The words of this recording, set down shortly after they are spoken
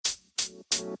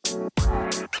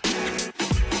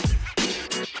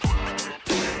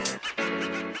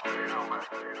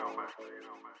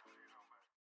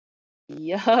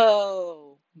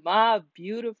Yo, my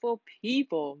beautiful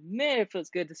people. Man, it feels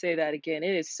good to say that again.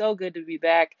 It is so good to be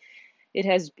back. It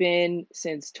has been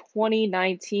since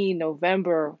 2019,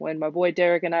 November, when my boy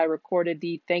Derek and I recorded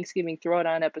the Thanksgiving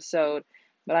Throwdown episode.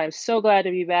 But I'm so glad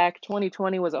to be back.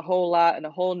 2020 was a whole lot and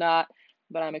a whole not,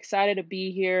 but I'm excited to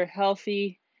be here,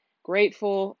 healthy,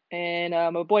 grateful. And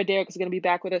my boy Derek is going to be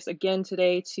back with us again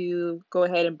today to go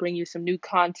ahead and bring you some new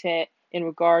content in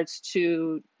regards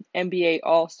to NBA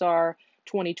All Star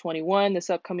 2021 this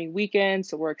upcoming weekend.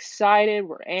 So we're excited,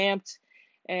 we're amped,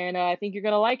 and I think you're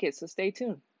going to like it. So stay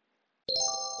tuned.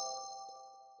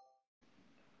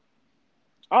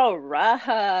 All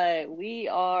right, we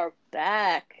are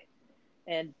back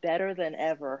and better than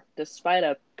ever, despite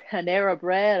a Panera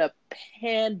Bread, a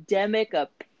pandemic, a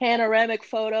panoramic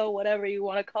photo, whatever you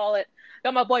want to call it.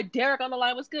 Got my boy Derek on the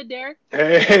line. What's good, Derek?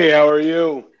 Hey, how are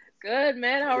you? Good,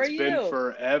 man. How are It's been you?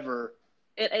 forever.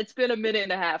 It's been a minute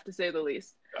and a half, to say the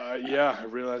least. Yeah, I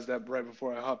realized that right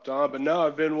before I hopped on, but no,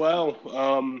 I've been well.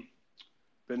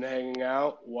 Been hanging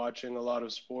out, watching a lot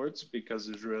of sports because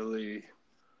there's really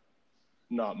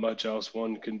not much else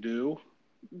one can do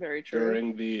Very true.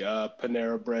 during the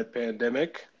Panera Bread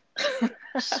pandemic.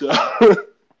 So,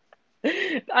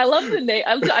 I love the name.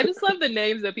 I just love the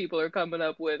names that people are coming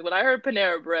up with. When I heard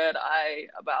Panera Bread, I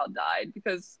about died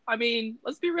because, I mean,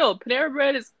 let's be real. Panera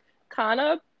Bread is kind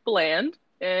of bland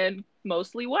and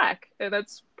mostly whack, and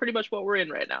that's pretty much what we're in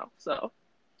right now. So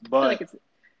I feel like but a it's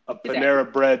accurate.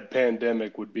 Panera Bread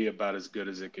pandemic would be about as good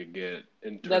as it could get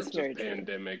in That's terms of very true.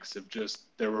 pandemics. If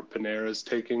just there were Paneras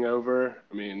taking over,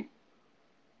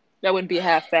 That wouldn't be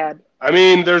half bad.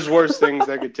 there's worse things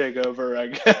that could take over, I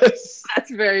guess.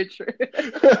 That's very true.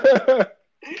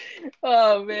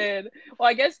 Oh man. Well,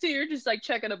 I guess too, you're just like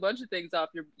checking a bunch of things off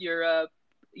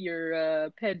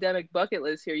your pandemic bucket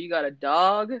list here. You got a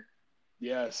dog.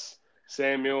 Yes,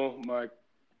 Samuel,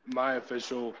 my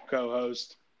official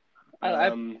co-host.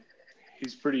 I Um,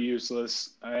 he's pretty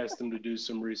useless. I asked him to do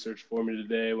some research for me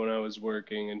today when I was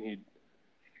working, and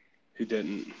he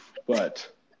didn't. But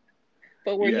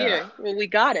But we're yeah, here. Well, we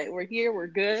got it. We're here. We're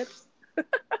good.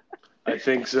 I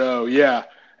think so. Yeah,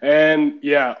 and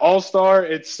yeah, All Star.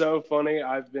 It's so funny.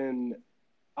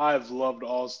 I've loved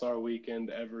All Star Weekend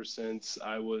ever since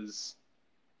I was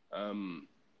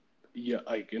yeah,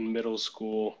 like in middle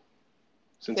school,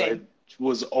 since I Same.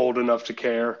 was old enough to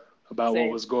care about what Same.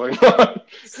 was going on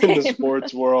in the Same.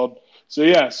 sports world. So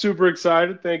yeah, super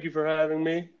excited. Thank you for having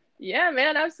me. Yeah,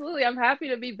 man, absolutely. I'm happy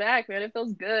to be back, man. It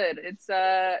feels good. It's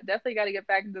definitely got to get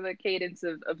back into the cadence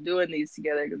of doing these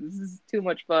together because this is too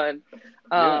much fun.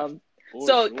 Yeah, Um,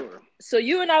 for so sure. so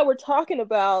you and I were talking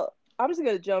about. I'm just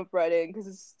gonna jump right in because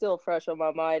it's still fresh on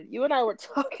my mind. You and I were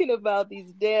talking about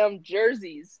these damn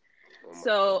jerseys. Oh my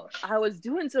So gosh. I was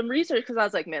doing some research because I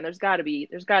was like, man, there's got to be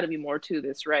more to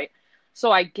this, right?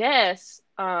 So I guess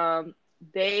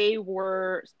they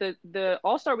were the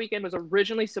All-Star weekend was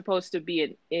originally supposed to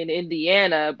be in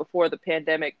Indiana before the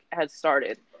pandemic had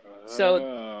started. So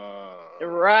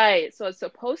right, so it's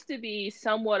supposed to be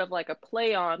somewhat of like a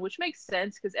play on, which makes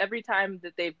sense because every time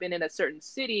that they've been in a certain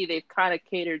city, they've kind of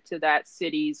catered to that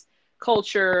city's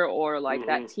culture or like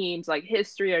that hmm team's like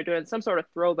history or doing some sort of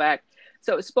throwback.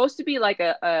 So it's supposed to be like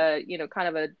a kind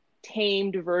of a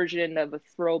tamed version of a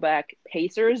throwback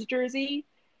Pacers jersey,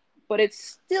 but it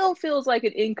still feels like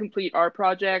an incomplete art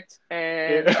project.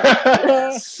 And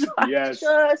so I Yes,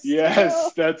 just,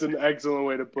 yes, that's an excellent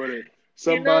way to put it.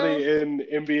 you know, Somebody in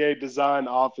NBA design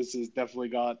offices definitely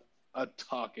got a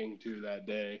talking to that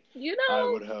day, you I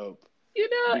know, would hope.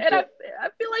 and Because I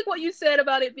feel like what you said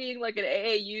about it being like an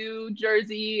AAU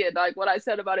jersey and like what I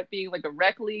said about it being like a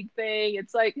rec league thing,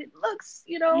 it's like it looks,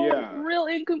 yeah, real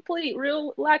incomplete,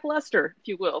 real lackluster, if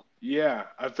you will. yeah,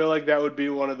 I feel like that would be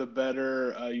one of the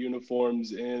better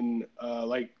uniforms in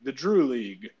like the Drew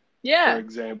League, for Yeah,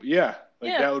 example. Yeah,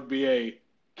 like yeah, that would be a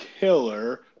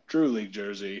killer Drew League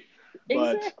jersey.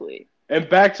 But exactly. and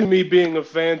back to me being a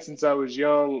fan since I was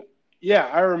young. Yeah,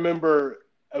 I remember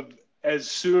as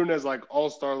soon as like All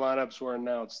Star lineups were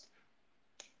announced,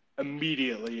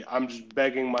 immediately I'm just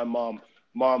begging my mom,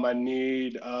 Mom, I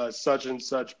need such and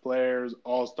such players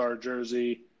All Star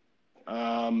jersey.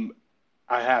 Um,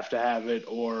 I have to have it,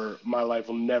 or my life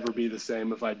will never be the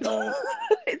same if I don't.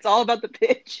 It's all about the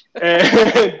pitch.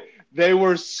 And they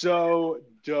were so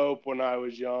dope when I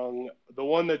was young. The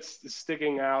one that's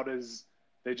sticking out is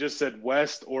they just said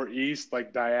west or east,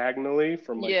 like diagonally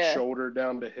from like Yeah, shoulder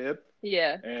down to hip.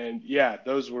 yeah. And yeah,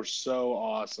 those were so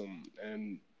awesome.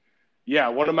 And Yeah,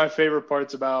 one of my favorite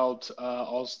parts about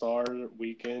All Star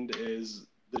Weekend is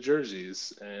the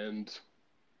jerseys, and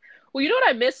Well, you know what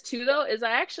I miss too, though, is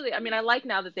I mean, I like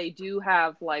now that they do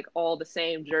have like all the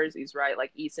same jerseys, right?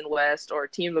 Like East and West or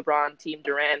Team LeBron, Team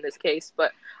Durant in this case.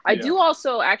 But I yeah, do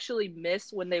also actually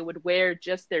miss when they would wear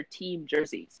just their team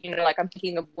jerseys. Like I'm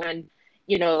thinking of when,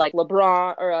 like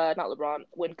LeBron or not LeBron,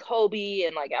 when Kobe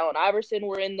and like Allen Iverson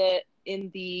were in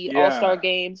the All Star yeah.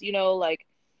 games. Like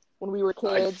when we were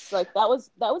I kids, like that was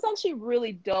actually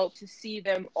really dope to see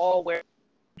them all wear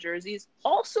jerseys.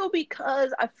 Also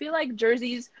because I feel like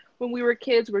jerseys when we were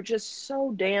kids were just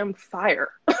so damn fire.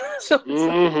 So it's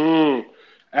like, mm-hmm.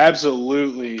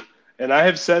 Absolutely. And I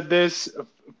have said this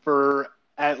for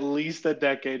at least a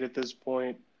decade at this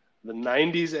point. The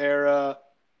 90s era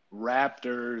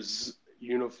Raptors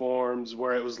uniforms,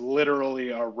 where it was literally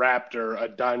a raptor, a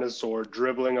dinosaur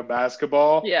dribbling a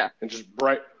basketball yeah. and just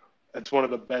bright. It's one of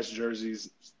the best jerseys,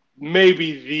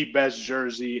 maybe the best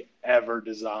jersey ever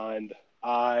designed.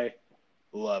 I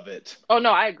love it. Oh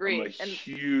no, I I'm a agree. And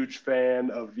huge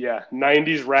fan of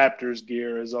 90s Raptors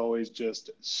gear is always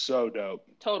just so dope.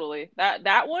 totally.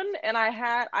 That one and I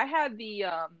had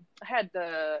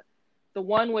the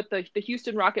one with the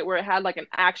Houston Rocket where it had like an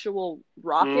actual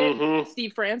rocket, Mhm.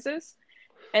 Steve Francis.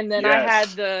 And then I had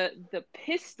Yes. the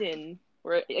Piston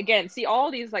where again, see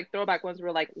all these like throwback ones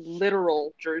were like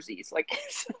literal jerseys. Like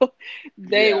so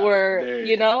they Yeah, were,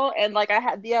 they and like I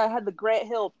had the Grant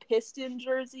Hill Piston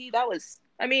jersey. That was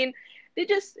I mean, they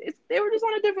were just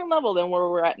on a different level than where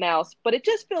we're at now. But it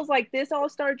just feels like this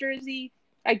All-Star jersey,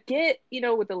 I get,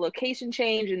 with the location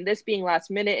change and this being last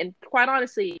minute and quite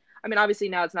honestly, I mean obviously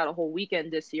now it's not a whole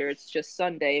weekend this year, it's just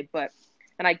Sunday, but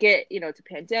and I get, it's a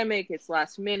pandemic, it's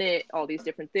last minute, all these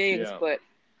different things, yeah. but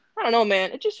I don't know,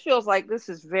 man. It just feels like this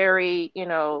is very,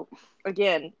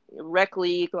 again, rec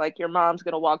league. Like your mom's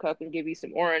gonna walk up and give you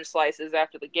some orange slices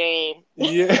after the game.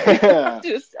 Yeah.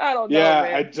 I don't know, Yeah,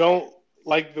 I man. don't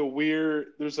like the weird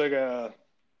there's like a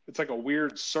it's like a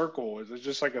weird circle. Is it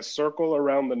just like a circle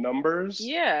around the numbers?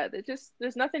 Yeah,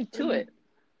 there's nothing to And it.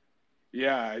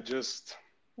 yeah, I just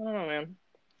I don't know, man.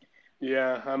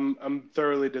 yeah, I'm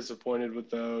thoroughly disappointed with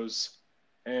those.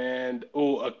 And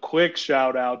a quick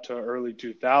shout out to early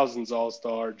 2000s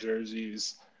All-Star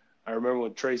jerseys. I remember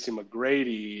when Tracy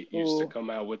McGrady used to Ooh, come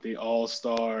out with the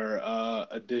All-Star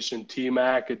edition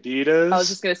T-Mac I was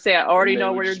just Adidas, gonna say I and already they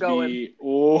know would where you're just going. be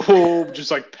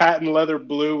just like patent leather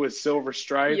blue with silver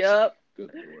stripes. Yep,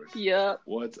 Good Lord, yep.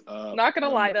 what's up? Not gonna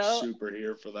I'm lie though, super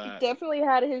here for he that. definitely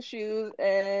had his shoes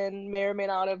and may or may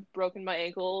not have broken my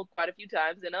ankle quite a few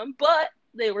times in them, but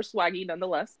they were swaggy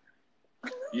nonetheless.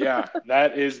 Yeah,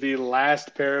 that is the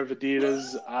last pair of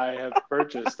Adidas I have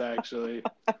purchased, actually.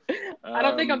 I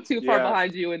don't think I'm too far Yeah,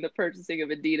 behind you in the purchasing of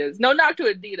Adidas. No knock to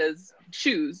Adidas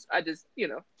shoes. I just, you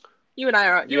and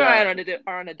I yeah,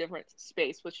 are on a different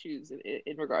space with shoes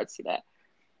in regards to that.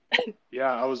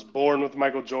 yeah. I was born with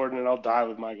Michael Jordan, and I'll die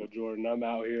with Michael Jordan. I'm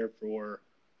out here for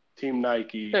Team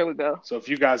Nike. There we go. So if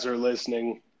you guys are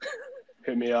listening,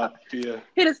 hit me up via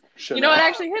Hit us. You know what? Chanel.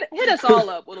 Actually, hit us all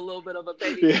up with a little bit of a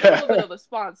baby, a little bit Yeah. of a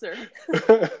sponsor.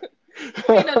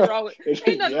 ain't nothing wrong with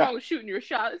ain't nothing Yeah, wrong with shooting your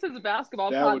shot. This is a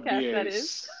basketball that would podcast. be That a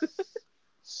is.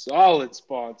 solid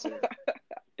sponsor.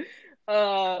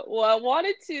 Well, I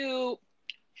wanted to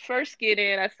first get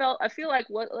in. I feel like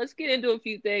let's get into a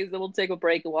few things, then we'll take a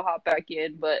break and we'll hop back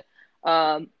in. But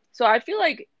so I feel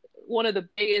like one of the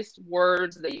biggest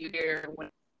words that you hear when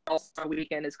All Star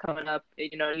Weekend is coming up,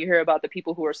 you hear about the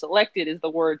people who are selected is the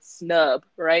word snub,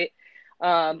 right?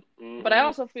 Um, but I Hmm.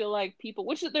 also feel like people,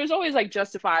 which there's always like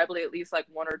justifiably at least like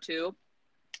one or two,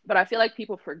 but I feel like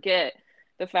people forget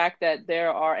the fact that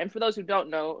there are, and for those who don't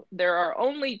know, there are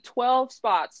only 12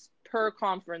 spots per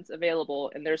conference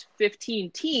available, and there's 15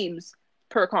 teams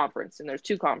per conference, and there's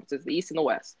two conferences, the East and the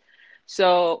West.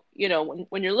 So,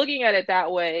 when you're looking at it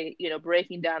that way,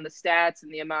 breaking down the stats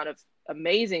and the amount of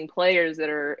amazing players that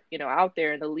are, out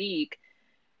there in the league,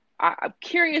 I'm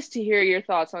curious to hear your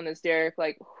thoughts on this, Derek.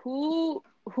 Like, who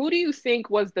do you think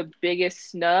was the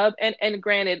biggest snub? And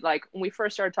granted, like when we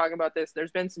first started talking about this,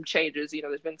 there's been some changes.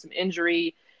 There's been some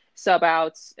injury sub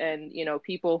outs, and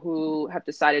people who have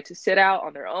decided to sit out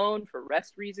on their own for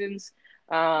rest reasons.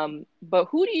 But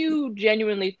who do you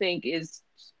genuinely think is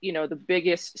the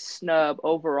biggest snub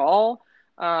overall?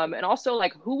 And also,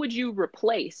 like, who would you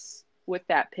replace with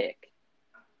that pick?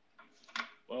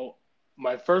 Well,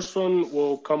 my first one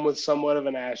will come with somewhat of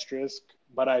an asterisk,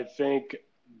 but I think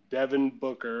Devin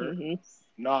Booker Hmm.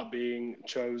 not being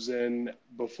chosen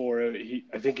before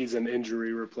I think he's an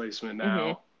injury replacement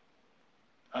Hmm.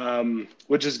 now,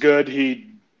 which is good.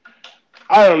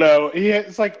 I don't know,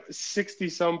 it's like 60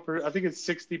 some, I think it's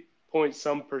 60 point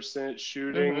some percent Hmm.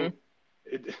 shooting,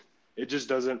 it just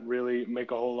doesn't really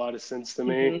make a whole lot of sense to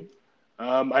me.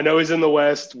 Hmm. I know he's in the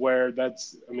West, where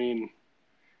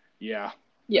yeah.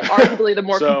 Yeah, arguably the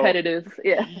more So, competitive.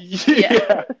 Yeah. Yeah.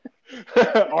 yeah,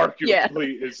 Yeah.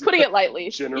 arguably is Putting it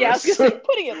lightly. Yeah, I was gonna generous. say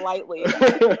putting it lightly.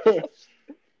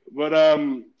 But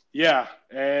yeah,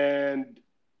 and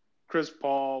Chris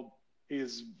Paul,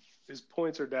 his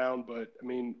points are down, but I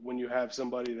mean, when you have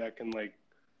somebody that can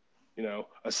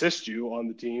assist you on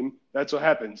the team, that's what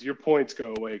happens. Your points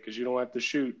go away because you don't have to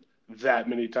shoot that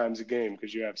many times a game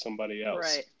because you have somebody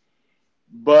else. Right.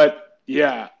 But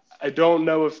yeah, I don't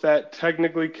know if that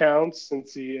technically counts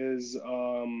since he is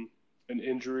an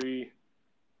injury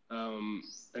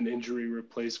an injury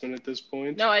replacement at this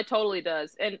point. No, it totally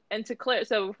does. And to clear,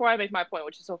 so before I make my point,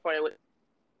 which is so funny, we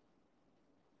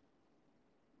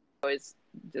always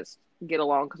just get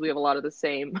along because we have a lot of the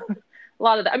same, a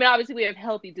lot of the, I mean, obviously we have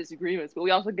healthy disagreements, but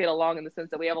we also get along in the sense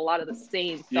that we have a lot of the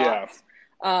same Yeah. thoughts.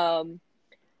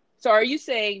 So are you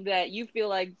saying that you feel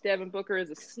like Devin Booker is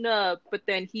a snub, but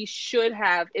then he should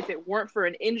have, if it weren't for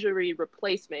an injury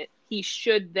replacement, he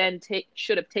should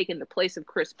have taken the place of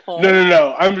Chris Paul?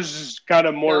 No. I'm just kind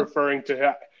of more No? referring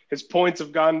to his points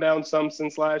have gone down some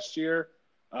since last year.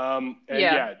 And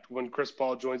yeah, when Chris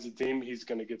Paul joins the team, he's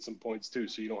going to get some points too,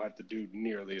 so you don't have to do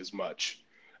nearly as much.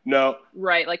 No.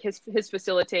 Right, like his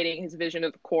facilitating, his vision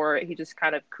of the court, he just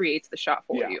kind of creates the shot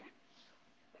for you.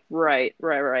 Right.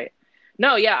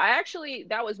 No, yeah,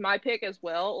 that was my pick as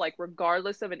well, like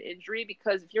regardless of an injury,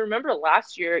 because if you remember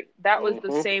last year, that was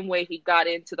the same way he got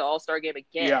into the All-Star game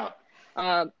again.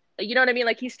 Yeah. You know what I mean?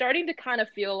 Like he's starting to kind of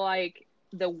feel like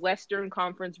the Western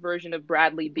Conference version of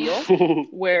Bradley Beal,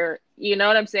 where, you know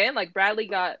what I'm saying? Like Bradley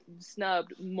got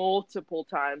snubbed multiple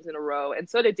times in a row, and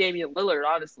so did Damian Lillard,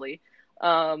 honestly.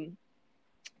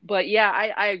 But yeah,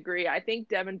 I agree. I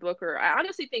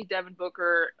honestly think Devin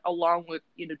Booker, along with,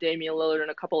 Damian Lillard and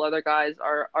a couple other guys,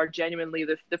 are genuinely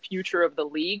the future of the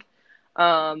league.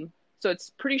 So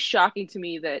it's pretty shocking to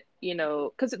me that,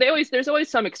 because there's always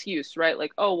some excuse, right?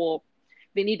 Like, oh, well,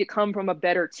 they need to come from a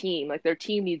better team. Like their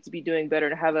team needs to be doing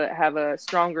better to have a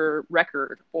stronger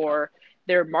record, or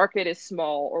their market is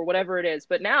small, or whatever it is.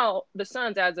 But now the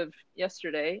Suns, as of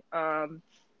yesterday,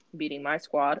 beating my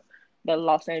squad, the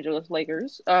Los Angeles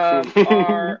Lakers, are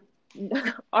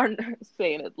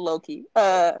saying it low key.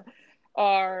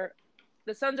 Are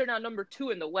the Suns are now number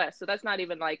 2 in the West, so that's not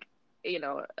even like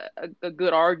a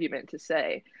good argument to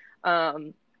say.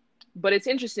 But it's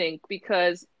interesting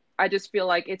because I just feel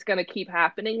like it's going to keep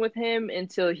happening with him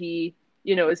until he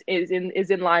is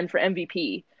in line for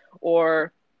MVP,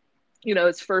 or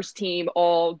his first team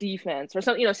all defense, or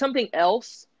something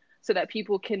else, so that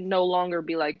people can no longer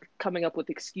be like coming up with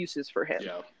excuses for him.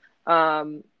 Yeah. But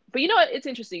what it's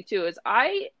interesting too is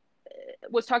I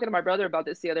was talking to my brother about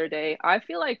this the other day. I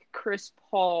feel like Chris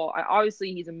Paul,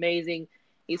 obviously he's amazing.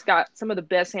 He's got some of the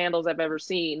best handles I've ever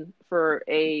seen for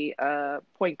a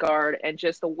point guard, and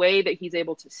just the way that he's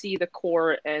able to see the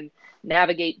court and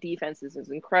navigate defenses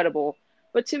is incredible.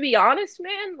 But to be honest,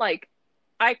 man, like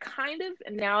I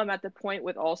and now I'm at the point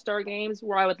with All-Star games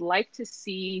where I would like to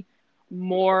see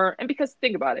more, and because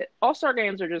think about it, All-Star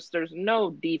games are just, there's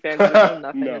no defense, there's no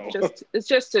nothing. No. It's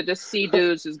just to just see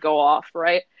dudes just go off,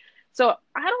 right? So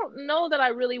I don't know that I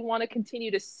really want to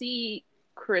continue to see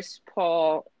Chris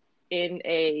Paul in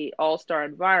a All-Star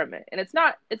environment. And it's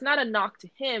not a knock to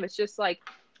him. It's just like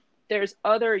there's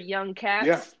other young cats.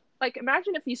 Yeah. Like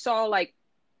imagine if you saw like,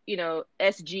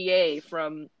 SGA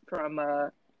from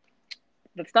the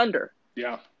Thunder.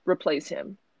 Yeah. Replace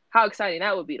him. How exciting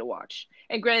that would be to watch.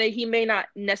 And granted, he may not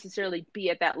necessarily be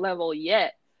at that level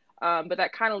yet, but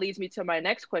that kind of leads me to my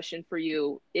next question for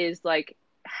you is like,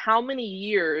 how many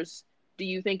years do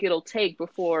you think it'll take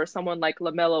before someone like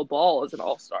LaMelo Ball is an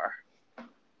All-Star?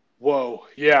 Whoa.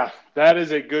 Yeah, that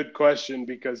is a good question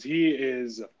because he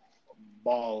is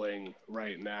balling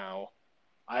right now.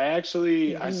 I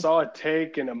saw a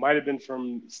take, and it might have been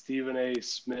from Stephen A.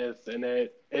 Smith, and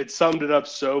it summed it up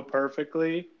so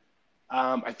perfectly.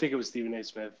 I think it was Stephen A.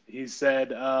 Smith. He said,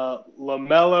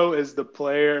 LaMelo is the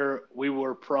player we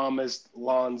were promised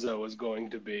Lonzo was going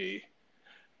to be.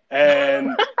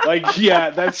 And, like, yeah,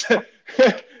 that's –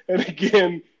 and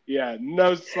again, yeah,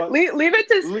 no – leave it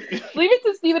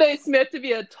to Stephen A. Smith to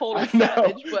be a total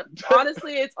savage, but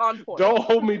honestly, it's on point. Don't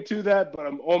hold me to that, but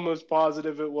I'm almost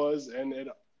positive it was, and it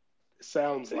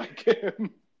sounds like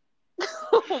him.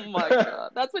 Oh my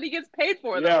God, that's what he gets paid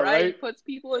for, though, Yeah, right? He right? puts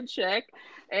people in check,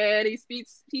 and he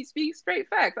speaks straight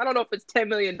facts. I don't know if it's $10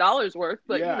 million worth,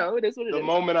 but Yeah. it is what it is. The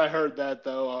moment I heard that,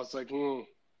 though, I was like,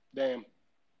 damn,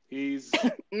 He's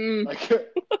Mm. like,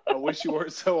 I wish you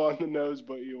weren't so on the nose,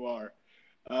 but you are.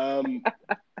 Um,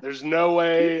 there's no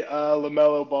way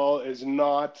LaMelo Ball is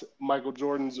not Michael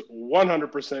Jordan's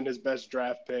 100% his best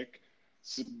draft pick,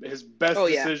 his best Oh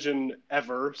yeah, decision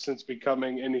ever since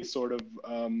becoming any sort of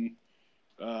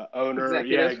owner,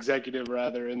 executive. executive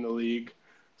rather in the league.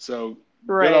 So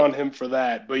good Right. on him for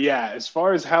that. But yeah, as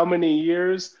far as how many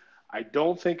years, I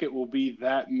don't think it will be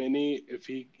that many. If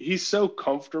he's so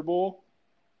comfortable,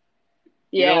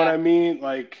 you know what Yeah. I mean?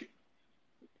 Like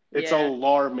it's Yeah.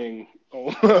 alarming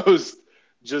almost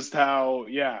just how,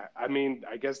 yeah, I mean,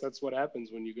 I guess that's what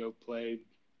happens when you go play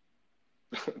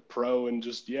pro in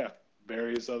just, yeah,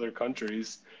 various other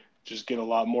countries. Just get a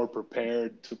lot more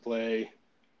prepared to play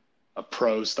a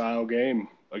pro style game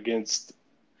against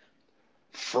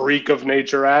freak of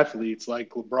nature athletes like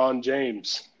LeBron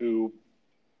James, who,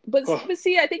 oh, But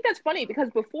see, I think that's funny because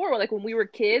before, like when we were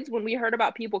kids, when we heard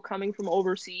about people coming from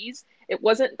overseas, it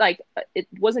wasn't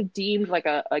deemed like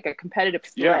a competitive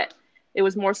yeah, threat. It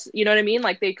was more, you know what I mean?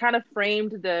 Like they kind of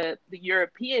framed the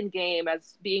European game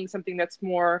as being something that's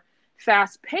more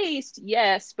fast paced,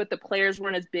 yes, but the players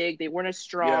weren't as big, they weren't as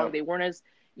yeah, strong, they weren't as,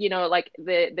 like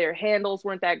their handles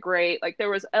weren't that great. Like there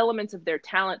was elements of their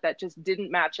talent that just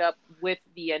didn't match up with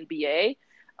the NBA.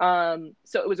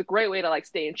 So it was a great way to like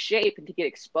stay in shape and to get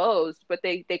exposed, but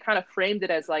they kind of framed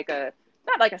it as like a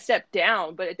not like a step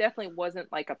down, but it definitely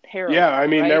wasn't like a yeah. I parallel,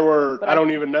 mean, there right? were, But I I,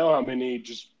 don't even know how many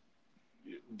just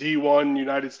D1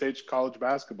 United States college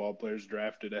basketball players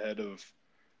drafted ahead of,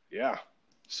 yeah,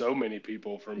 so many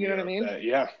people from you know what I Europe mean? that,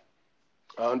 yeah,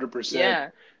 100%. Yeah.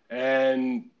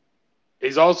 And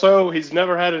he's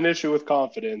never had an issue with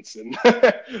confidence, and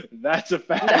that's a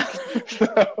No. fact.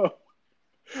 So,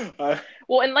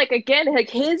 Well, and like again, like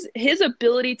his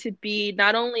ability to be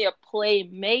not only a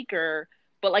playmaker,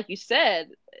 but like you said,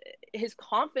 his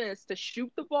confidence to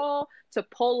shoot the ball, to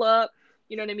pull up,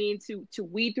 you know what I mean, to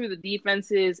weed through the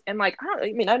defenses, and like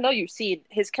I mean, I know you've seen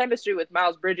his chemistry with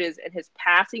Miles Bridges and his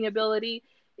passing ability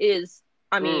is.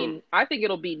 I mm, mean, I think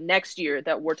it'll be next year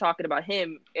that we're talking about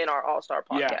him in our All Star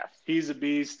yeah, podcast. he's a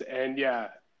beast, and yeah,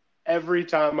 every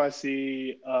time I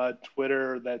see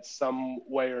Twitter that's some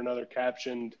way or another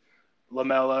captioned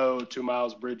LaMelo to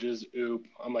Miles Bridges, oop,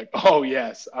 I'm like, oh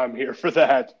yes, I'm here for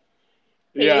that.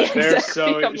 Yeah, Yeah, they're exactly.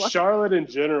 so I'm like, Charlotte in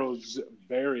general is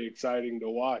very exciting to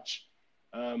watch.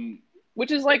 Um,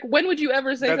 which is like, when would you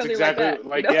ever say that's something like exactly that? You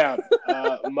like know? yeah.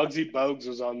 Muggsy Bogues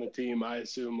was on the team, I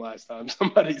assume last time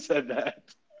somebody said that.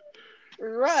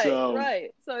 Right, So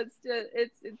right. So it's just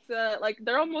it's like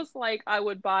they're almost like I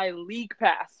would buy league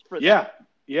pass for them. yeah,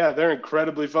 yeah, they're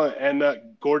incredibly fun, and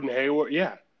Gordon Hayward,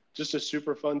 yeah, just a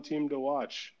super fun team to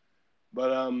watch.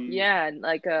 But Yeah, and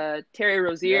like Terry yeah,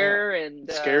 Rozier and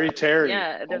Scary Terry,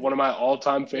 yeah, there's one of my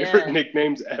all-time favorite yeah.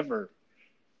 nicknames ever.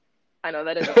 I know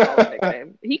that is a solid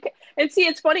nickname. And see,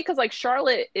 it's funny because like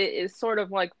Charlotte is sort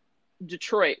of like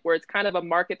Detroit, where it's kind of a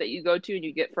market that you go to and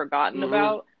you get forgotten Hmm.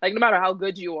 about. Like no matter how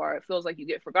good you are, it feels like you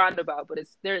get forgotten about. But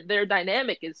it's their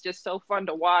dynamic is just so fun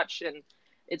to watch, and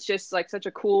it's just like such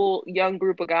a cool young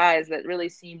group of guys that really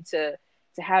seem to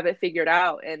have it figured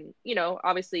out. And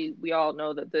obviously, we all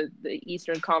know that the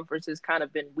Eastern Conference has kind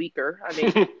of been weaker. I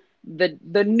mean,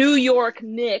 the New York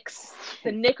Knicks,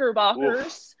 the Oof.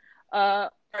 Knickerbockers,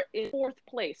 are in fourth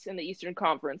place in the Eastern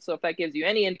Conference. So if that gives you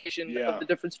any indication of Yeah, the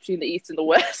difference between the East and the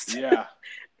West, yeah,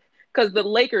 because the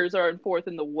Lakers are in fourth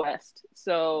in the West.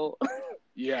 So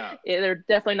yeah. they're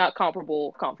definitely not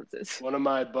comparable conferences. One of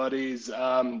my buddies,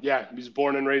 yeah, he was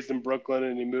born and raised in Brooklyn,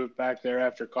 and he moved back there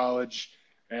after college.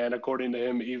 And according to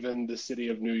him, even the city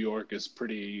of New York is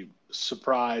pretty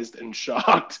surprised and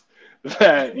shocked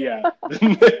that, yeah,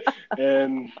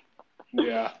 and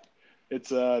yeah, it's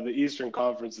the Eastern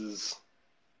Conference is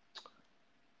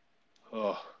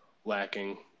oh,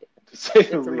 lacking to say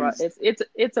the It's a rough, least.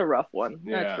 it's a rough one,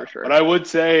 that's Yeah, for but sure. I would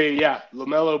say, yeah,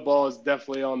 LaMelo Ball is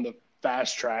definitely on the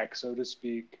fast track, so to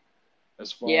speak,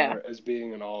 as Yeah. far as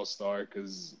being an all-star.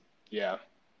 Because, yeah,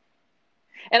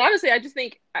 And honestly, I just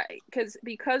think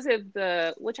because of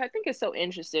the which I think is so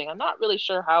interesting. I'm not really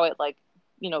sure how it like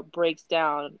breaks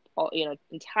down all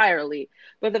entirely,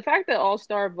 but the fact that All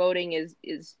Star voting is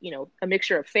a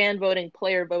mixture of fan voting,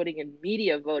 player voting, and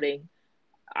media voting.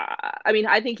 I mean,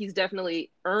 I think he's definitely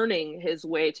earning his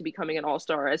way to becoming an All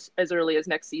Star as early as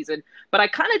next season. But I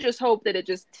kind of just hope that it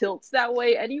just tilts that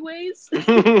way, anyways,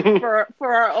 for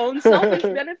our own selfish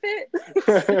benefit.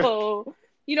 So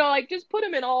like just put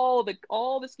him in all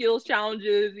the skills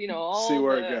challenges, see all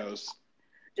where it the goes.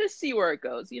 just see where it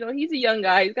goes. He's a young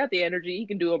guy, he's got the energy, he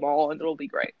can do them all, and it'll be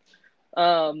great.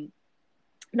 Um,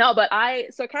 no, but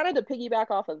so kind of to piggyback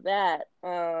off of that,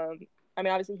 I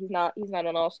mean, obviously he's not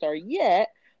an all-star yet,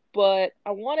 but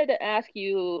I wanted to ask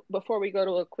you before we go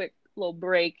to a quick little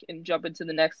break and jump into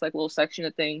the next like little section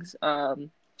of things.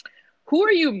 Who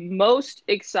are you most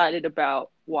excited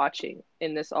about watching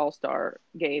in this all-star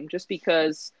game? Just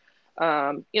because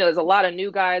there's a lot of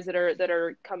new guys that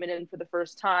are coming in for the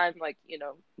first time, like,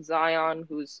 Zion,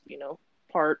 who's,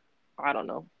 part, I don't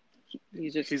know.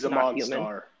 He's just He's a not human.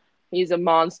 monster. He's a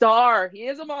monster. He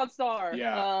is a monster.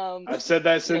 Yeah. I've said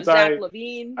that since Zach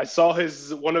LaVine. I saw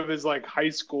one of his like high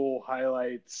school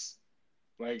highlights,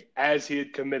 like as he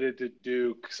had committed to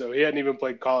Duke. So he hadn't even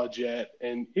played college yet.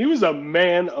 And he was a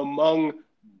man among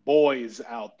boys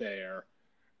out there.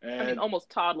 And I mean, almost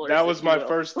toddlers. that was my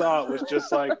first thought, was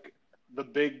just like the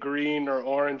big green or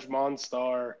orange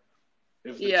monster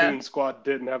if the Teen Squad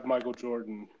didn't have Michael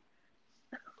Jordan.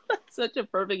 Such a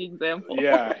perfect example.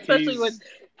 Yeah. Especially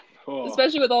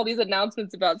with all these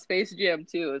announcements about Space Jam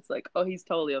too. It's like, oh, he's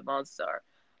totally a monster.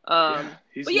 But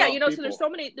yeah, so there's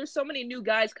so many new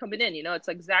guys coming in. It's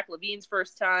like Zach LaVine's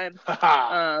first time.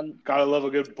 Gotta love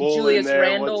a good bull Julius in there.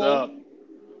 Randle. What's up?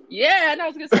 Yeah, and I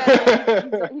was gonna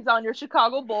say he's on your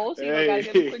Chicago Bulls, so gotta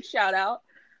give him a quick shout out.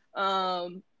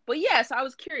 But yes, I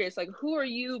was curious, like, who are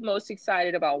you most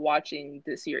excited about watching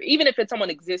this year? Even if it's someone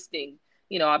existing,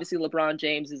 obviously LeBron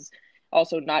James is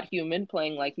also not human,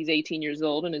 playing like he's 18 years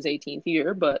old in his 18th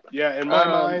year. But yeah, in my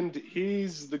mind,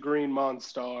 he's the green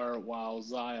monster, while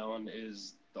Zion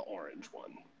is the orange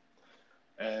one.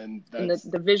 And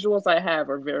the visuals I have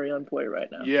are very on point right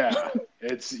now. Yeah,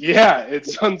 it's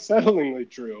unsettlingly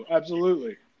true.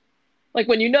 Absolutely. Like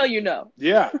when you know.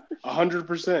 Yeah,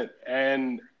 100%.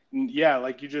 And yeah,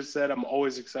 like you just said, I'm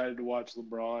always excited to watch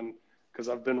LeBron because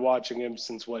I've been watching him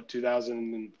since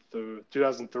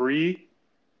 2003.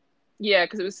 Yeah,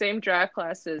 because it was same draft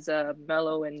class as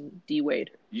Melo and D Wade.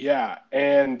 Yeah,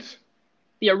 and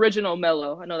the original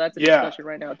Melo. I know that's a discussion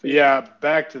right now too. Yeah,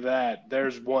 back to that.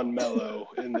 There's one Melo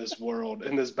in this world,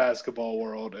 in this basketball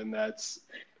world, and that's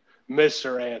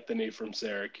Mr. Anthony from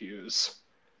Syracuse.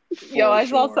 I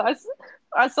saw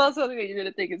something that you're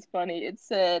gonna think is funny. It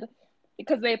said,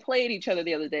 because they played each other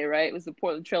the other day, right? It was the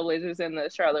Portland Trailblazers and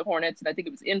the Charlotte Hornets, and I think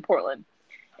it was in Portland.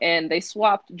 And they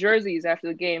swapped jerseys after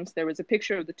the game, so there was a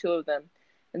picture of the two of them.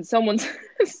 And someone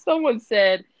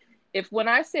said, if when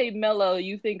I say Melo,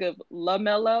 you think of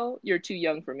LaMelo, you're too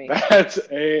young for me. That's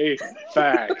a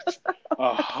fact.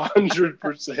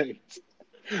 100%.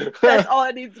 That's all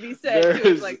that needs to be said.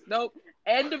 It's like, nope,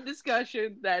 end of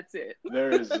discussion. That's it. There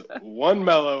is one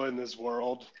Melo in this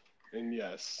world, and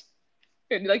yes.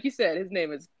 And like you said, his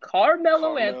name is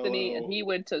Carmelo Anthony, and he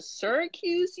went to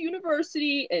Syracuse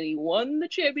University, and he won the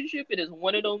championship in his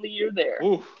one and only year there.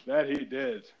 Ooh, that he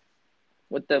did.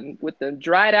 With the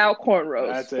dried out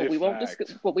cornrows. That's but a we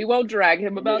fact. But we won't drag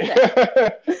him about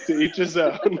that. To each his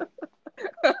own.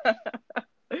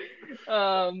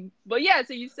 But yeah,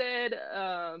 so you said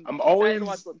I'm always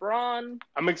excited to watch LeBron.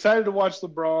 I'm excited to watch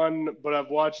LeBron, but I've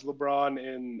watched LeBron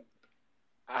in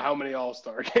how many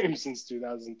All-Star games since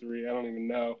 2003? I don't even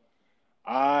know.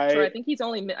 I think he's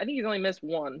only missed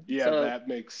one. Yeah, so. That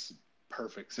makes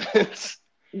perfect sense.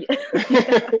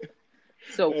 Yeah.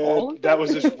 So all that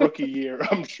was his rookie year,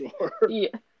 I'm sure.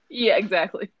 Yeah,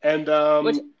 exactly. And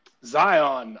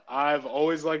Zion, I've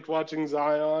always liked watching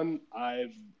Zion.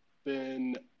 I've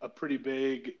been a pretty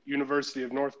big University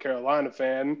of North Carolina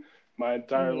fan my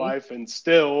entire life, and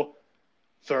still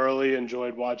thoroughly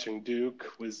enjoyed watching Duke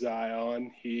with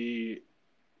Zion. He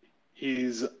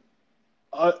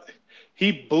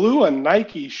blew a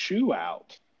Nike shoe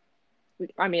out.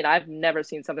 I mean, I've never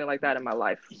seen something like that in my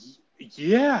life.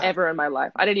 Yeah. Ever in my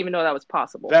life. I didn't even know that was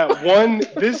possible.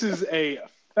 This is a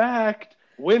fact.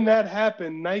 When that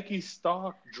happened, Nike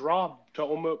stock dropped to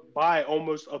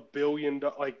almost $1 billion.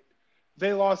 Like,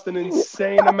 they lost an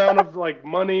insane amount of like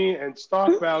money and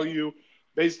stock value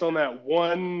based on that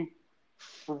one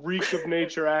freak of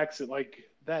nature accident. Like,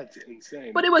 that's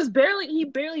insane. But he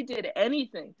barely did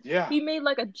anything. Yeah. He made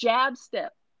like a jab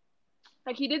step.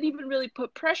 Like, he didn't even really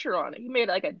put pressure on it. He made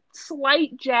like a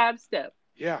slight jab step.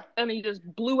 Yeah. And he just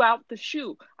blew out the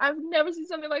shoe. I've never seen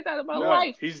something like that in my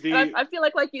life. I feel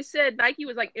like you said, Nike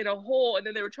was like in a hole, and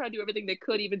then they were trying to do everything they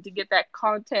could even to get that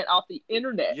content off the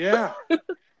internet. Yeah.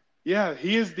 Yeah,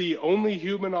 he is the only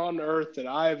human on earth that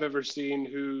I have ever seen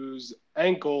whose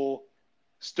ankle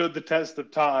stood the test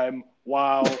of time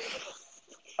while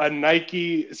a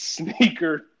Nike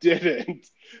sneaker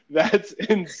didn't. That's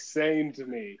insane to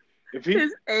me.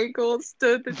 His ankle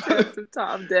stood the test of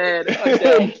time.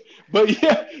 Dead. But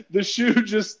yeah, the shoe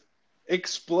just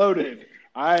exploded.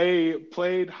 I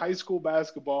played high school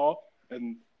basketball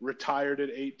and retired at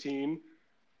 18.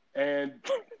 And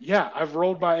yeah, I've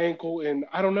rolled my ankle in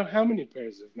I don't know how many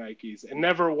pairs of Nikes, and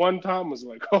never one time was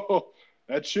like, oh,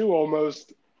 that shoe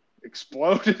almost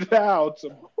exploded out.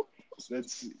 So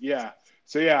that's yeah.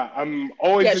 So yeah, I'm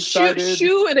always Yeah, excited.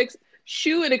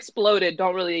 shoe and exploded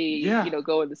don't really, Yeah,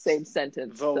 go in the same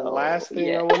sentence. the So last thing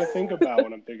yeah. I want to think about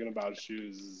when I'm thinking about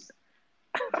shoes is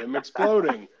them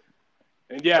exploding.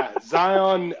 And yeah,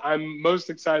 Zion, I'm most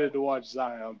excited to watch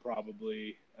Zion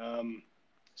probably.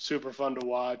 Super fun to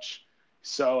watch.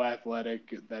 So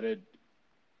athletic that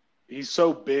he's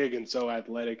so big and so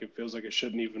athletic it feels like it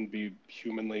shouldn't even be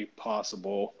humanly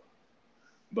possible.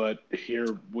 But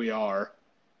here we are.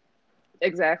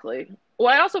 Exactly. Well,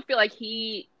 I also feel like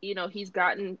he's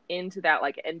gotten into that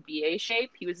like NBA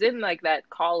shape. He was in like that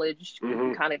college we can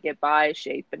Hmm. kind of get by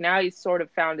shape, but now he's sort of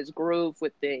found his groove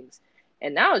with things.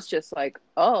 And now it's just like,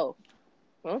 oh,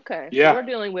 okay, Yeah, we're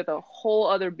dealing with a whole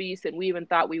other beast than we even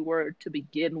thought we were to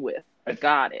begin with. I, th-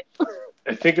 Got it.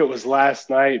 I think it was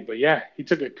last night, but yeah, he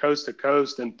took it coast to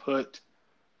coast and put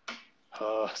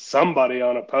somebody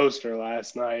on a poster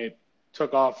last night.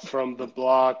 Took off from the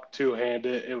block,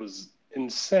 two-handed. It was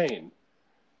insane.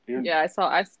 You're, Yeah,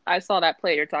 I saw that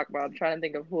play you're talking about. I'm trying to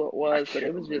think of who it I was, but it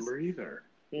can't was just remember either.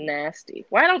 nasty.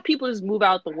 Why don't people just move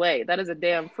out the way? That is a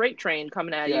damn freight train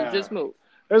coming at you. Yeah, Just move.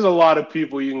 there's a lot of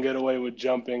people you can get away with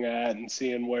jumping at and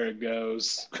seeing where it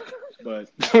goes, but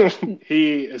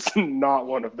he is not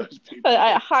one of those people.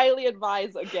 I highly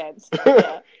advise against.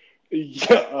 Yeah,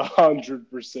 Yeah,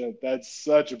 100%. That's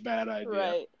such a bad idea.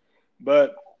 right.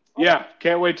 But yeah,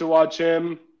 can't wait to watch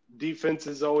him. Defense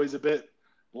is always a bit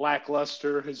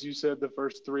lackluster, as you said, the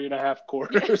first 3.5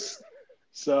 quarters.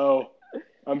 So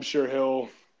I'm sure he'll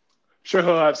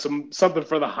have something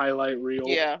for the highlight reel.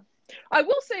 Yeah. I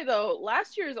will say though,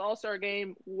 last year's All-Star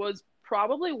game was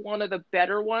probably one of the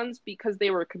better ones because they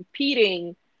were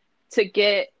competing to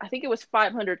get, I think it was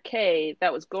 500K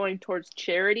that was going towards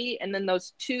charity, and then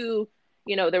those two,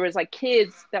 there was like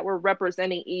kids that were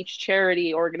representing each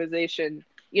charity organization,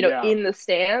 Yeah, in the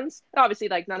stands. Obviously,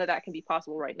 like none of that can be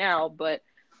possible right now, but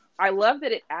I love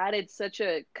that it added such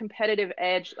a competitive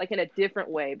edge, like in a different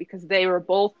way, because they were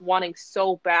both wanting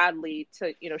so badly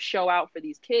to, show out for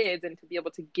these kids and to be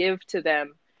able to give to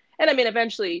them. And I mean,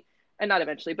 eventually, and not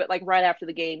eventually, but like right after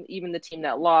the game, even the team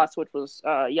that lost, which was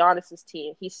Giannis's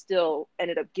team, he still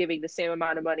ended up giving the same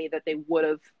amount of money that they would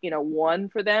have, won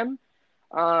for them.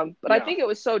 But I yeah, think it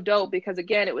was so dope because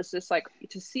again, it was just like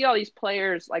to see all these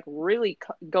players like really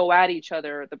go at each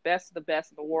other, the best of the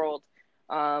best in the world,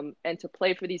 and to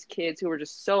play for these kids who were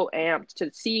just so amped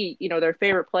to see, their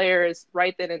favorite players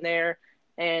right then and there,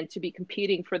 and to be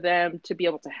competing for them, to be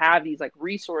able to have these like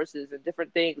resources and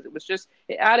different things.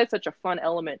 It added such a fun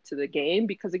element to the game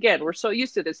because again, we're so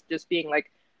used to this just being like,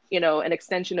 an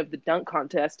extension of the dunk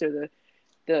contest or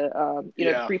the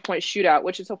yeah. 3-point shootout,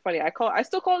 which is so funny. I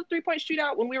still call it 3-point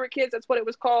shootout. When we were kids, that's what it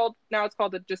was called. Now it's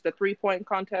called just a 3-point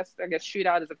contest. I guess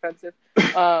shootout is offensive.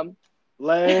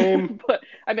 Lame. But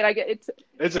I mean, I get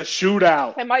It's a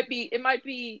shootout. it might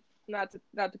be not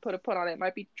to put a pun on it. It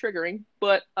might be triggering,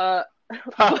 but but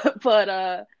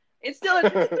it's still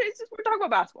it's just we're talking about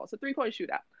basketball. It's a 3-point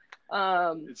shootout.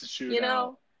 It's a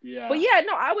shootout. Yeah. But yeah,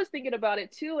 no, I was thinking about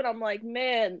it too, and I'm like,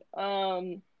 man,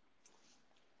 I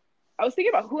was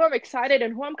thinking about who I'm excited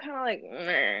and who I'm kind of like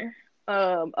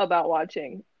about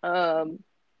watching. I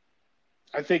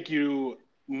think you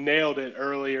nailed it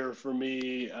earlier for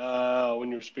me when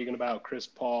you were speaking about Chris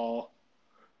Paul,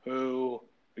 who,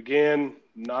 again,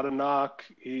 not a knock.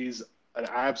 He's an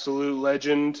absolute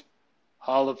legend,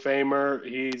 Hall of Famer.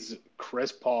 He's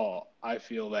Chris Paul. I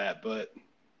feel that. But,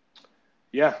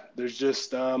 yeah, there's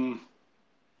just other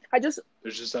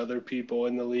people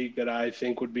in the league that I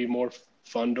think would be more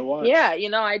fun to watch. Yeah,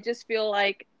 I just feel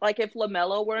like if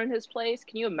LaMelo were in his place,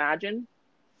 can you imagine?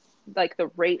 Like the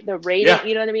rating, Yeah.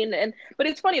 you know what I mean? But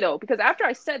it's funny though, because after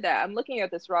I said that, I'm looking at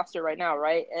this roster right now,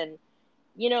 right? And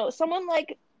someone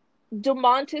like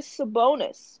Domantas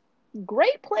Sabonis,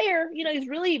 great player, he's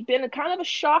really been kind of a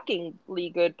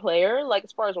shockingly good player, like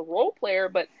as far as a role player,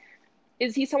 but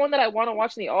is he someone that I want to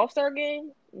watch in the All-Star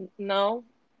game? No.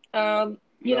 No.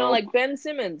 Like Ben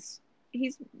Simmons,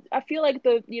 I feel like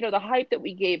the hype that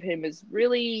we gave him is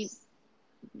really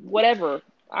whatever.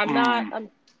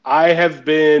 I have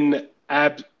been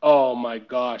oh my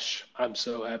gosh, I'm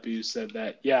so happy you said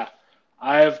that. Yeah,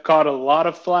 I have caught a lot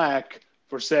of flack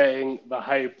for saying the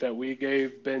hype that we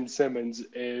gave Ben Simmons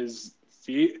is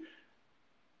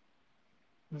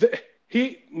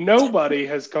nobody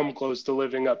has come close to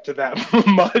living up to that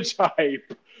much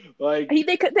hype. Like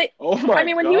oh my I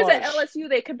mean, when he was at gosh. LSU,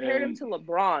 they compared him to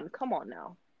LeBron. Come on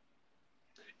now.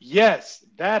 Yes,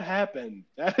 that happened.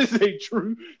 That is a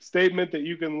true statement that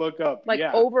you can look up. Like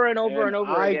Yeah. over and over And and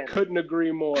over I again. couldn't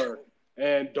agree more.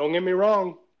 And don't get me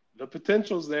wrong, the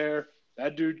potential's there.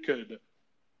 That dude could.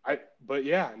 But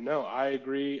yeah, no, I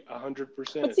agree But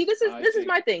 100%. see, this is I this is think,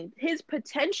 my thing. His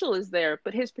potential is there,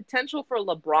 but his potential for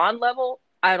LeBron level,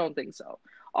 I don't think so.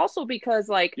 Also because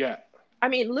like yeah, I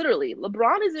mean, literally,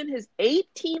 LeBron is in his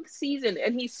 18th season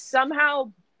and he's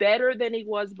somehow better than he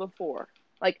was before.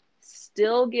 Like,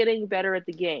 still getting better at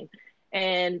the game.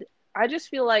 And I just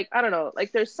feel like, I don't know,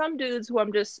 like, there's some dudes who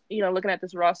I'm just, looking at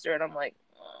this roster and I'm like,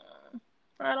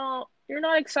 I don't, you're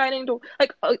not exciting to,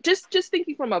 like, just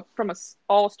thinking from a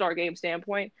all-star game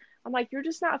standpoint. I'm like, you're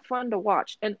just not fun to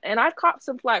watch. And I've caught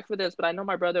some flack for this, but I know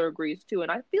my brother agrees too.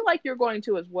 And I feel like you're going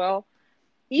to as well.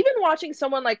 Even watching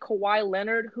someone like Kawhi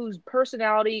Leonard, whose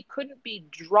personality couldn't be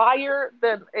drier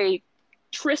than a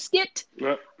Triscuit,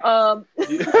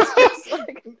 it's just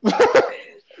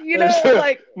like,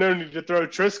 like, no need to throw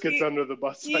Triscuits under the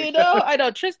bus like I that.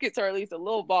 know Triscuits are at least a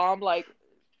little bomb. Like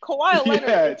Kawhi Leonard,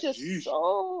 Yeah, it's just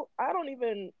so, I don't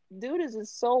even, dude is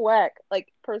just so whack,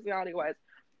 like personality wise.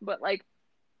 But like,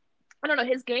 I don't know,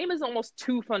 his game is almost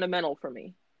too fundamental for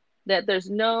me. That there's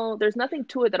nothing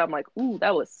to it that I'm like, ooh,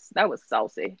 that was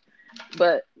saucy.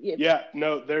 But yeah,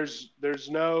 no, there's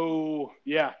no,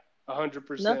 yeah,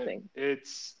 100%. nothing.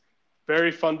 It's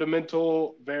very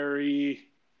fundamental, very,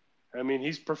 I mean,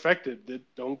 he's perfected.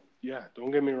 Don't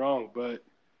get me wrong, but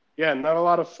yeah, not a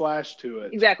lot of flash to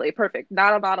it. Exactly, perfect.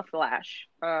 Not about a flash.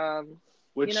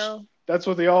 Which that's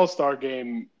what the All-Star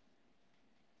game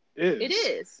is. It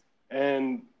is.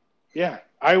 And yeah,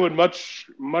 I would much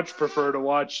prefer to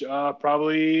watch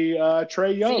probably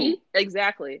Trae Young. See?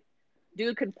 Exactly.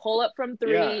 Dude can pull up from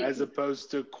three. Yeah, as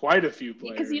opposed to quite a few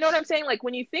players. Because you know what I'm saying? Like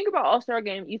when you think about All-Star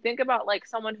game, you think about like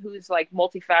someone who's like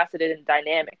multifaceted and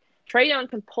dynamic. Trae Young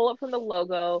can pull up from the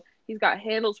logo. He's got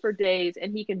handles for days,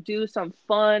 and he can do some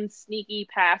fun, sneaky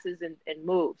passes and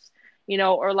moves.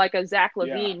 Or like a Zach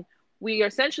LaVine. Yeah. We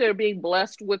essentially are being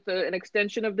blessed with an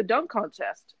extension of the dunk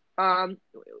contest.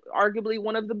 Arguably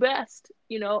one of the best,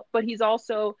 but he's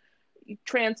also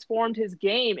transformed his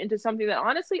game into something that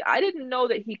honestly I didn't know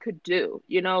that he could do.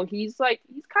 He's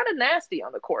kind of nasty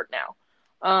on the court now.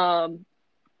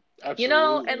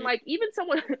 Absolutely. And like even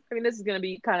someone, I mean, this is going to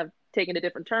be kind of taking a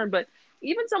different turn, but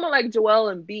even someone like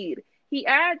Joel Embiid, he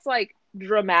adds like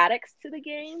dramatics to the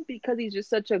game because he's just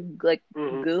such a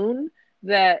goon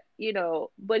that,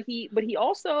 but he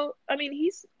also, I mean,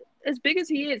 he's as big as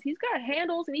he is, he's got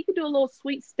handles and he can do a little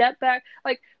sweet step back.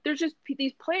 Like there's just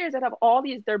these players that have all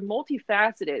these, they're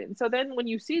multifaceted. And so then when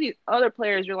you see these other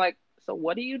players, you're like, so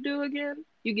what do you do again?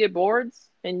 You get boards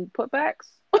and putbacks?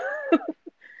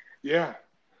 Yeah.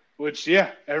 Which,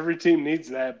 every team needs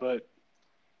that, but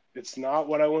it's not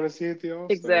what I want to see at the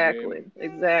All-Star game.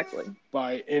 Exactly.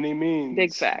 By any means.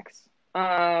 Big facts.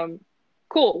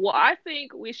 Cool. Well, I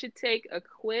think we should take a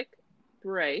quick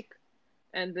break.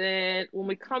 And then when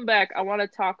we come back, I want to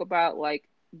talk about like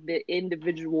the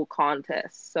individual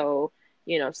contests. So,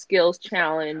 skills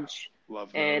challenge.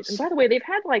 Love those. And by the way, they've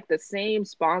had like the same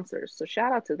sponsors. So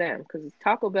shout out to them because it's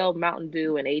Taco Bell, Mountain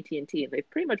Dew, and AT&T. And they've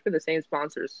pretty much been the same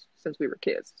sponsors since we were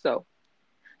kids. So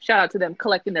shout out to them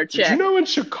collecting their check. Did you know in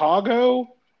Chicago,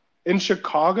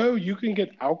 you can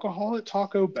get alcohol at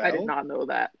Taco Bell? I did not know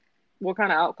that. What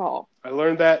kind of alcohol? I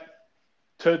learned that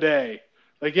today.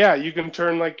 Like, yeah, you can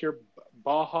turn like your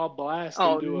Baja Blast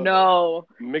into a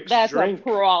mixed drink. That's a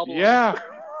problem. Yeah.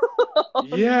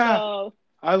 Yeah. No.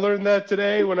 I learned that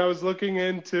today when I was looking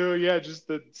into, just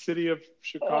the city of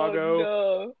Chicago. Oh,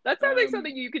 no. That sounds like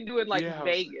something you can do in like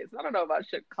Vegas. I don't know about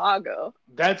Chicago.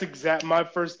 That's my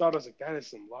first thought. I was like, that is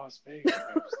some Las Vegas type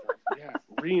stuff. Yeah.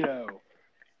 Reno,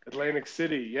 Atlantic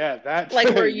City. Yeah. That's like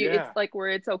where it's like where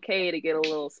it's okay to get a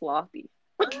little sloppy.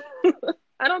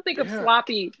 I don't think of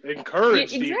sloppy.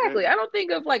 Encouraged. Exactly. Even. I don't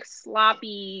think of like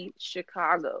sloppy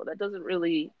Chicago. That doesn't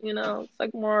really, it's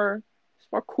like more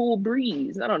cool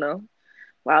breeze. I don't know.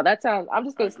 Wow, that sounds. I'm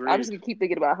just gonna keep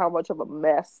thinking about how much of a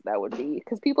mess that would be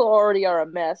because people already are a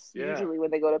mess usually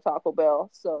when they go to Taco Bell.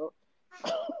 So.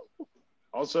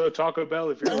 Also, Taco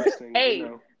Bell, if you're listening. Hey,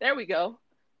 there we go.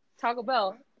 Taco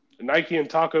Bell. Nike and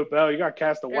Taco Bell, you got to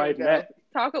cast a wide net.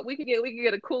 We could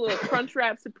get a cool little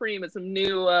Crunchwrap Supreme and some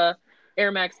new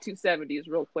Air Max 270s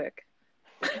real quick.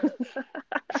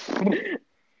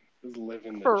 Just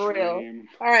living the For dream. real.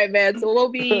 All right, man. So we'll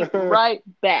be right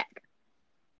back.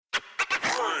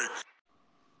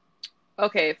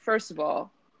 Okay, first of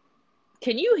all,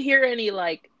 can you hear any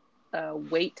like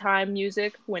wait time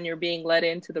music when you're being let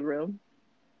into the room?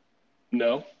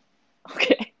 No.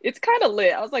 Okay, it's kind of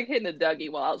lit. I was like hitting a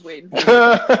Dougie while I was waiting for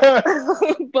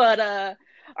you. But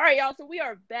All right, y'all. So we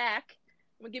are back.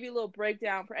 I'm gonna give you a little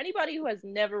breakdown for anybody who has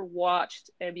never watched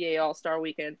NBA All Star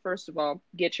Weekend. First of all,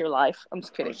 get your life. I'm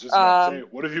just I kidding. was just about to say,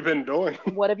 what have you been doing?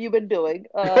 What have you been doing?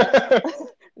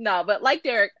 No, but like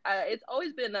Derek, it's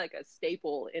always been like a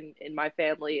staple in my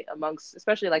family, amongst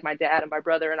especially like my dad and my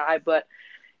brother and I. But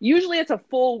usually it's a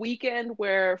full weekend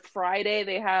where Friday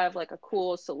they have like a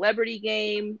cool celebrity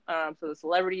game. So the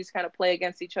celebrities kind of play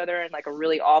against each other in like a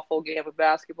really awful game of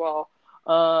basketball.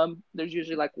 There's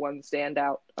usually like one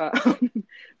standout.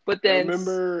 But I then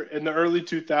remember in the early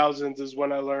 2000s is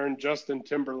when I learned Justin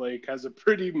Timberlake has a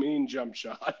pretty mean jump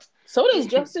shot. so does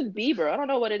Justin Bieber. I don't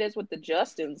know what it is with the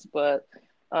Justins, but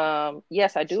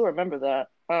yes, I do remember that.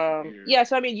 Weird. Yeah,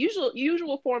 so I mean,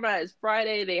 usual format is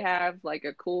Friday they have like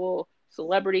a cool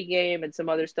celebrity game and some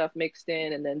other stuff mixed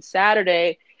in, and then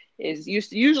Saturday is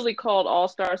usually called All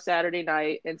Star Saturday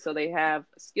Night, and so they have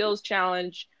a skills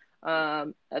challenge, a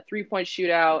 3-point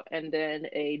shootout, and then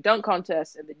a dunk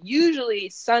contest, and then usually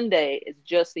Sunday is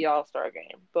just the All Star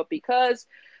game. But because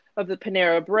of the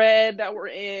Panera Bread that we're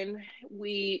in,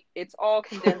 it's all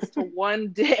condensed to one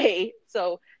day.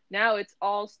 So now it's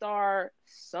All Star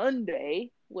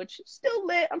Sunday, which is still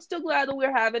lit. I'm still glad that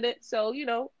we're having it. So,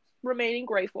 remaining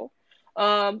grateful.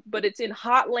 But it's in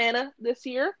Hotlanta this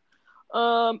year.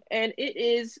 And it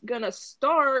is gonna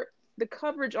start the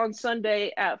coverage on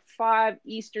Sunday at 5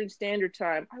 Eastern Standard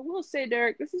Time. I will say,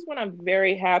 Derek, this is when I'm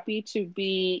very happy to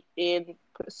be in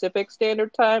Pacific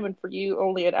Standard Time, and for you,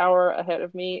 only an hour ahead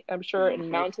of me, I'm sure, in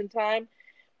Mm-hmm. Mountain Time,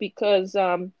 because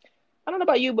I don't know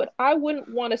about you, but I wouldn't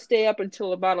want to stay up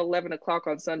until about 11 o'clock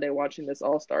on Sunday watching this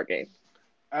All-Star game.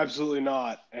 Absolutely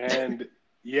not. And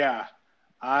yeah,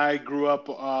 I grew up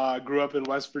in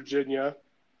West Virginia.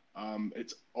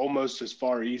 It's almost as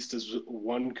far east as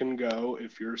one can go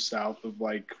if you're south of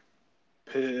like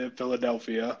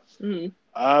Philadelphia.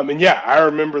 Mm-hmm. And yeah, I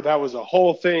remember that was a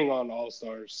whole thing on All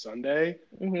Stars Sunday.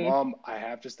 Mm-hmm. Mom, I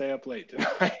have to stay up late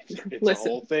tonight. It's a Listen,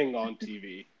 whole thing on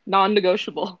TV.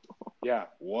 non-negotiable. Yeah,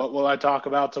 what will I talk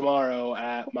about tomorrow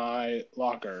at my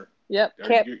locker? Yep,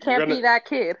 You're can't gonna, be that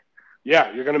kid.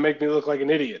 yeah, you're gonna make me look like an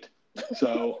idiot.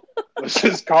 So let's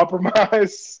just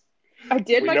compromise. I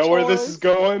did We my know chores. where this is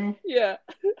going. Yeah.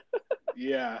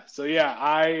 Yeah. So yeah,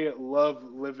 I love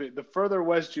living. The further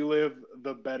west you live,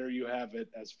 the better you have it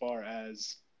as far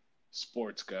as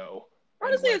sports go. And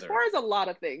Honestly, as weather. far as a lot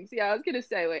of things. Yeah, I was gonna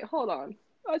say, wait, hold on.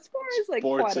 As far as like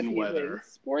Sports quite a and few weather.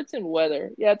 things. Sports and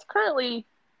weather. Yeah,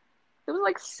 it was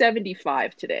like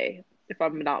 75 today, if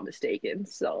I'm not mistaken.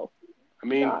 So I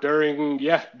mean, not during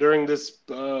this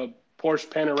Porsche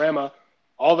Panorama,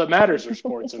 all that matters are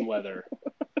sports and weather.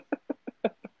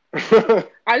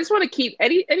 I just want to keep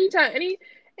any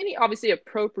obviously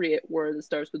appropriate word that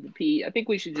starts with the P. I think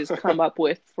we should just come up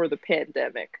with for the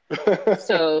pandemic.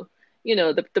 So,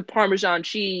 the Parmesan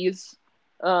cheese.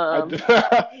 I love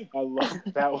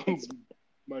that one's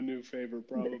my new favorite,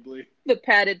 probably. The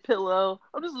padded pillow.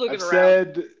 I'm just looking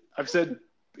around. I've said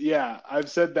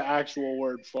the actual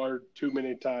word far too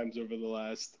many times over the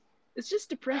last It's just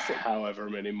depressing. however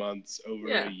many months, over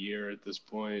Yeah. a year at this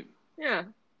point. Yeah,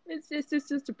 it's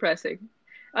just depressing.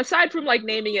 Aside from like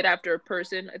naming it after a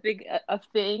person, I think a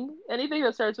thing, anything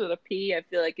that starts with a P, I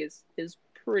feel like is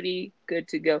pretty good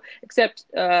to go. Except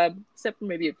for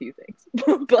maybe a few things.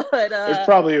 But There's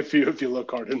probably a few if you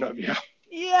look hard enough. Yeah.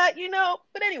 yeah,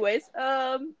 But anyways,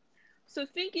 so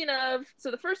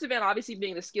the first event obviously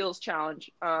being the skills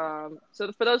challenge.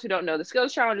 So for those who don't know, the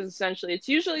skills challenge is essentially, it's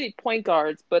usually point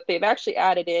guards, but they've actually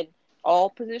added in all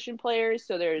position players.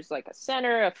 So there's like a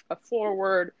center, a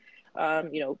forward,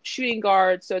 shooting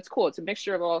guard. So it's cool. It's a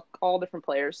mixture of all different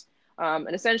players.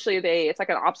 And essentially it's like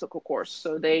an obstacle course.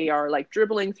 So they are like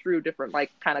dribbling through different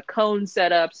like kind of cone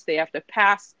setups. They have to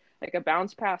pass like a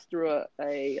bounce pass through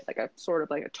a sort of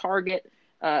like a target,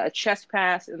 a chest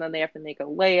pass, and then they have to make a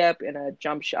layup and a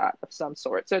jump shot of some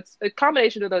sort. So it's a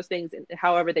combination of those things, and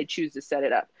however they choose to set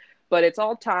it up. But it's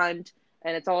all timed,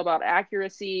 and it's all about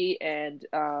accuracy and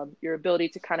your ability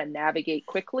to kind of navigate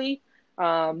quickly.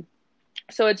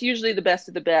 So it's usually the best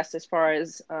of the best as far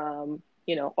as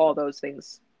all those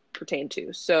things pertain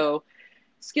to. So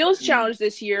skills challenge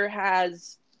this year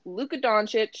has Luka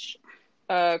Doncic,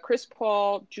 Chris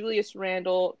Paul, Julius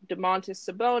Randle, Domantas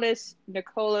Sabonis,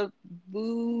 Nikola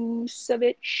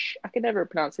Vucevic, I can never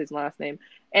pronounce his last name,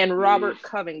 and Robert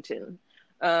Covington.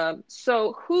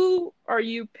 So who are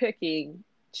you picking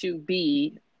to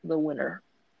be the winner?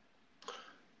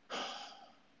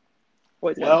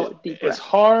 Well, it's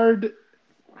hard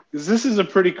because this is a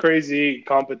pretty crazy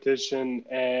competition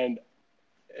and,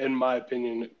 in my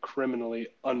opinion, criminally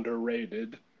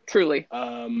underrated. Truly.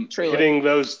 Hitting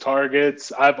those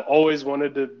targets. I've always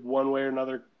wanted to, one way or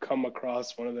another, come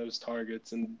across one of those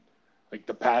targets and like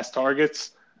the pass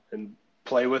targets and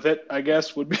play with it, I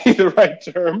guess would be the right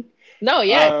term. No,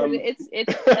 yeah, because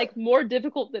it's like more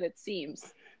difficult than it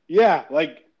seems. Yeah,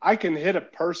 like I can hit a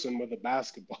person with a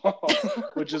basketball,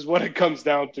 which is what it comes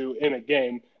down to in a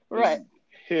game. Right.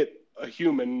 Hit a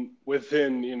human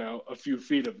within, a few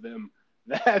feet of them.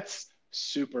 That's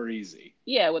super easy.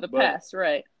 Yeah, with a pass,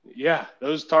 right. Yeah,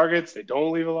 those targets, they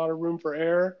don't leave a lot of room for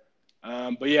error.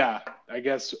 But yeah, I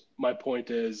guess my point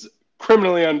is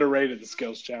criminally underrated, the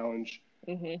skills challenge.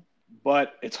 Mm-hmm.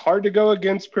 But it's hard to go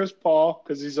against Chris Paul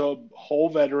because he's a whole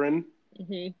veteran.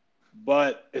 Mm-hmm.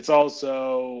 But it's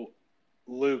also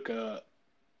Luka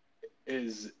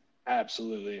is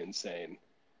absolutely insane.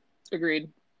 Agreed.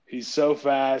 He's so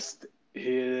fast.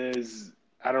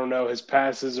 I don't know, his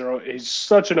passes he's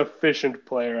such an efficient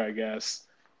player, I guess.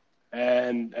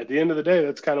 And at the end of the day,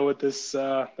 that's kind of what this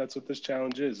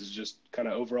challenge is just kind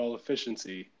of overall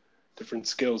efficiency, different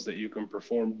skills that you can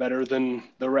perform better than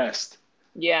the rest.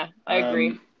 Yeah, I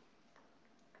agree.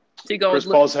 So you go Chris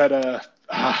Paul's had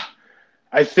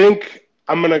I think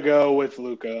I'm going to go with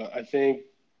Luka. I think.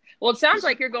 Well, it sounds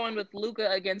like you're going with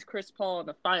Luka against Chris Paul in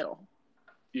the final.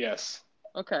 Yes.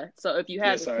 Okay, so if you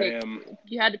had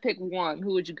to pick one,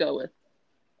 who would you go with?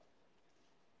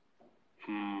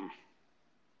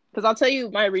 Because I'll tell you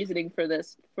my reasoning for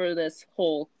this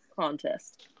whole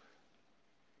contest.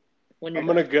 I'm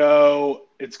going to go.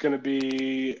 It's going to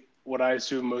be what I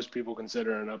assume most people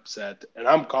consider an upset, and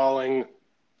I'm calling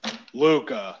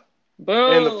Luka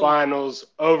in the finals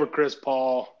over Chris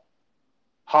Paul.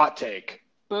 Hot take.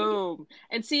 Boom.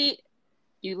 And see,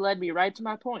 you led me right to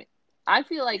my point. I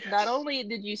feel like not only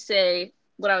did you say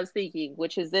what I was thinking,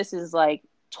 which is this is like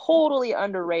totally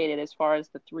underrated as far as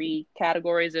the three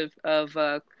categories of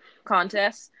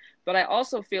contests, but I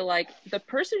also feel like the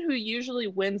person who usually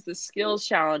wins the skills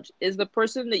challenge is the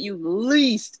person that you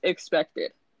least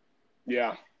expected.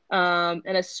 Yeah. And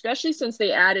especially since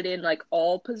they added in like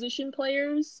all position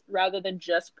players rather than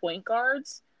just point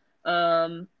guards.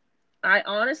 I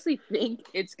honestly think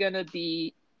it's going to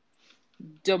be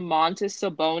Domantas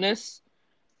Sabonis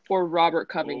or Robert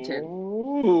Covington.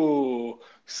 Ooh,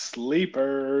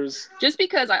 sleepers. Just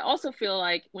because I also feel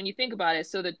like when you think about it,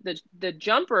 so the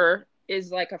jumper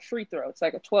is like a free throw. It's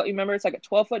like it's like a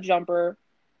 12-foot jumper.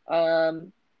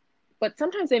 But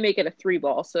sometimes they make it a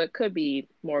 3-ball, so it could be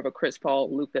more of a Chris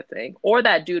Paul Luka thing, or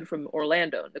that dude from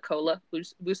Orlando, Nikola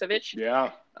Vucevic.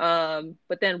 Yeah.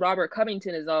 But then Robert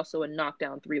Covington is also a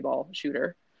knockdown 3-ball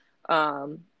shooter.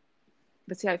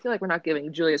 But see, I feel like we're not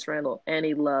giving Julius Randle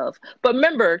any love. But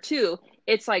remember, too,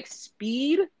 it's like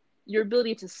speed, your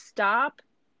ability to stop,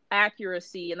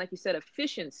 accuracy, and like you said,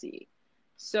 efficiency.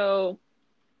 So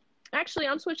actually,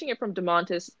 I'm switching it from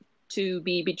Domantas to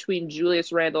be between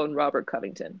Julius Randle and Robert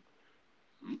Covington.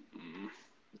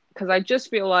 Because I just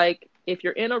feel like if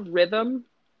you're in a rhythm,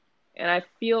 and I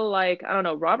feel like, I don't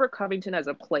know, Robert Covington as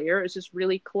a player is just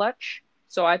really clutch.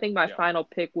 So I think my final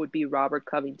pick would be Robert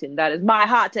Covington. That is my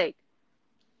hot take.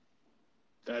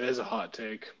 That is a hot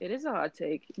take. It is a hot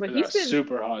take. But he's been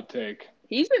super hot take.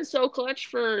 He's been so clutch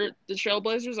for the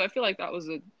Trailblazers. I feel like that was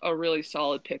a really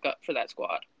solid pickup for that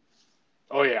squad.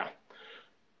 Oh, yeah.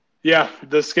 Yeah,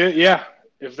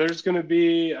 if there's going to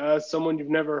be someone you've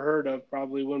never heard of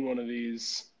probably win one of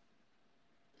these,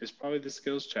 it's probably the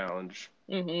skills challenge.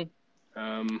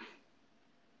 Mm-hmm.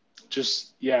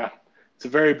 It's a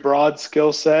very broad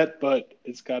skill set, but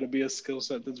it's got to be a skill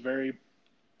set that's very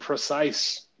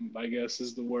precise, I guess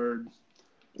is the word.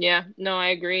 Yeah, no, I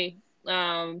agree.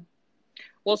 So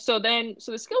the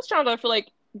skills challenge I feel like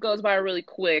goes by really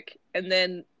quick, and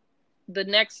then the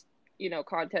next,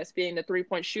 contest being the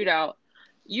 3-point shootout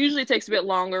usually takes a bit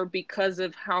longer because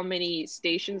of how many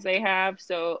stations they have.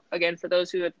 So again, for those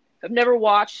who have never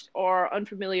watched or are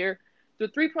unfamiliar, the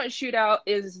 3-point shootout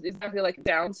is exactly like it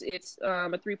sounds. It's a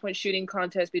 3-point shooting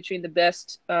contest between the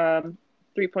best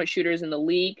 3-point shooters in the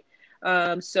league.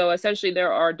 So essentially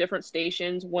there are different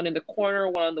stations, one in the corner,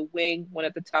 one on the wing, one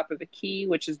at the top of the key,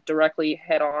 which is directly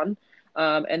head on.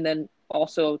 And then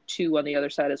also 2 on the other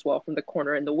side as well from the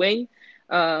corner and the wing.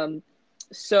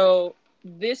 So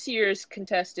this year's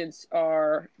contestants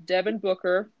are Devin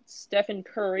Booker, Stephen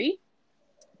Curry,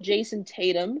 Jason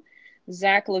Tatum,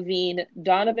 Zach LaVine,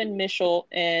 Donovan Mitchell,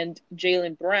 and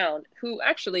Jaylen Brown, who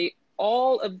actually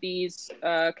all of these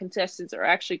contestants are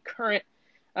actually current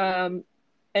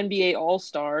NBA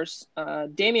All-Stars.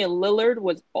 Damian Lillard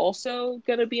was also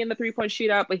going to be in the 3-point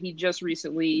shootout, but he just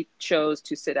recently chose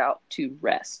to sit out to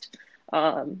rest.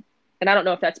 And I don't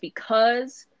know if that's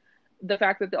because the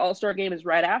fact that the All-Star game is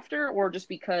right after, or just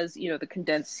because, the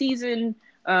condensed season.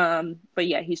 But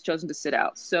yeah, he's chosen to sit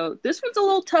out. So this one's a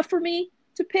little tough for me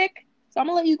to pick. So I'm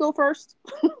gonna let you go first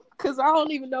because I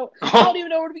don't even know. I don't even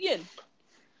know where to begin.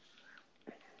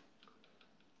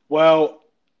 Well,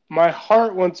 my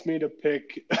heart wants me to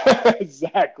pick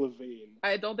Zach LaVine,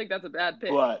 I don't think that's a bad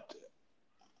pick. but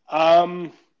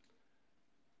um,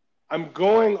 I'm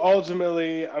going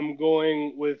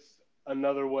with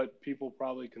another what people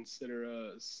probably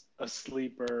consider a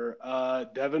sleeper,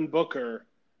 Devin Booker.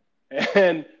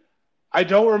 And I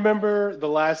don't remember the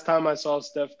last time I saw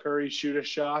Steph Curry shoot a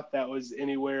shot that was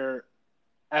anywhere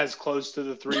as close to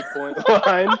the 3-point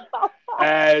line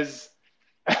as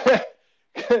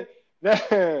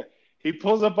he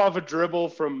pulls up off a dribble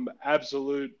from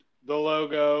absolute the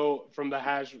logo from the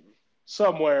hash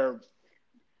somewhere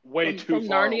way too from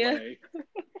far Narnia? away.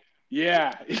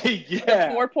 Yeah, The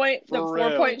yeah,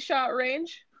 4-point shot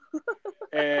range.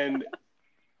 and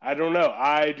I don't know.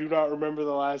 I do not remember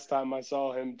the last time I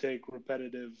saw him take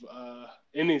repetitive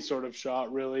any sort of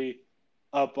shot really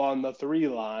up on the 3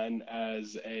 line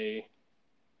as a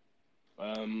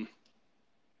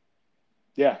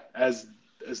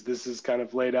as this is kind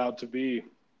of laid out to be.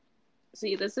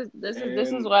 See, this is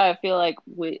why I feel like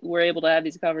we're able to have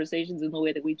these conversations in the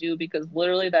way that we do, because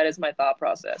literally that is my thought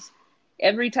process.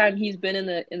 Every time he's been in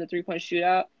the 3-point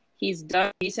shootout, he's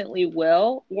done decently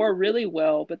well or really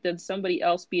well, but then somebody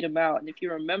else beat him out. And if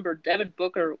you remember, Devin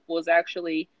Booker was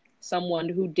actually someone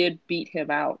who did beat him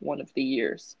out one of the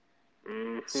years.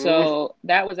 Mm-hmm. So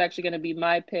that was actually going to be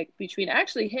my pick between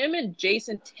actually him and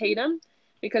Jason Tatum,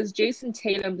 because Jason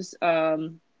Tatum's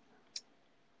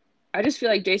I just feel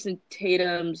like Jason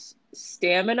Tatum's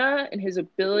stamina and his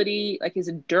ability, like his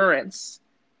endurance,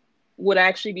 would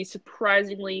actually be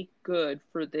surprisingly good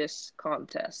for this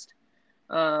contest.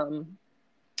 And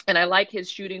I like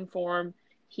his shooting form.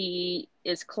 He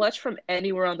is clutch from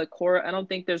anywhere on the court. I don't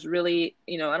think there's really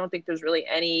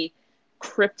any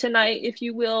kryptonite, if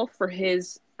you will, for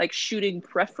his like shooting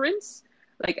preference.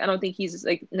 Like I don't think he's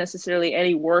like necessarily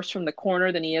any worse from the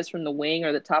corner than he is from the wing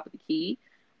or the top of the key.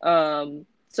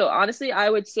 So honestly, I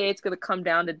would say it's going to come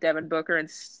down to Devin Booker and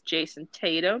Jason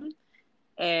Tatum.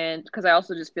 And because I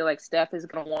also just feel like Steph is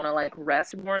going to want to like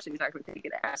rest more, so he's not going to take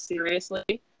it as seriously.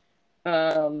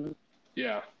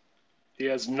 Yeah, he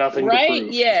has nothing right? to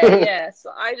prove. Yeah.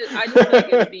 So I just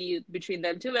think it would be between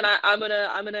them two, and I'm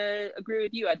gonna agree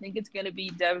with you. I think it's gonna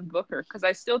be Devin Booker, because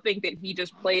I still think that he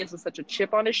just plays with such a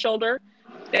chip on his shoulder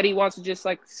that he wants to just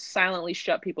like silently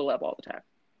shut people up all the time.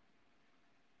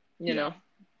 You know.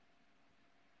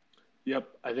 Yep,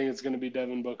 I think it's going to be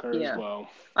Devin Booker as well.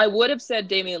 I would have said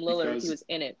Damian Lillard if he was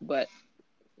in it, but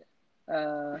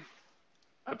I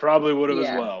probably would have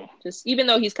as well. Just even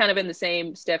though he's kind of in the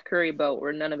same Steph Curry boat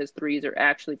where none of his threes are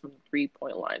actually from the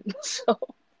 3-point line. So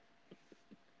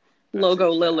that's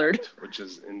logo Lillard, which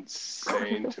is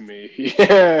insane to me.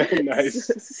 Yeah,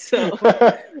 nice. So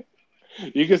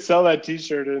you could sell that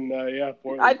T-shirt in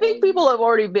Portland. I think people have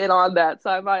already been on that,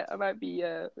 so I might be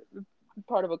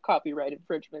part of a copyright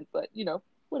infringement, but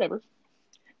whatever.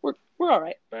 We're all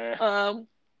right.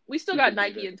 We still got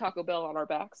Nike and Taco Bell on our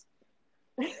backs.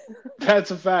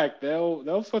 That's a fact.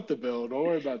 They'll foot the bill. Don't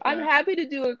worry about that. I'm happy to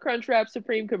do a Crunchwrap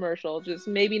Supreme commercial, just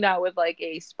maybe not with like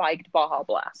a spiked Baja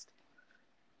Blast.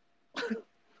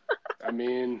 I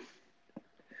mean,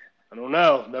 I don't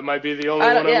know. That might be the only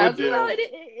one I would do.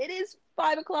 It is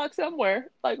 5:00 somewhere,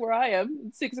 like where I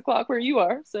am, 6:00 where you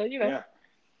are. So Yeah.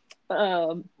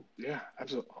 Yeah,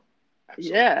 absolutely.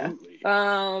 Yeah.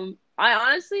 I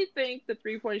honestly think the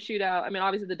 3-point shootout, I mean,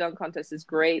 obviously the dunk contest is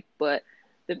great, but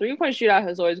the 3-point shootout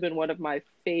has always been one of my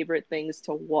favorite things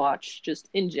to watch just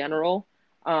in general.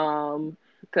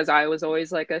 Because I was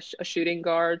always like a shooting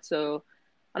guard. So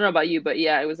I don't know about you, but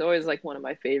yeah, it was always like one of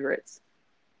my favorites.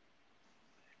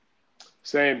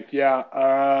 Same. Yeah.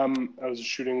 I was a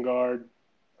shooting guard.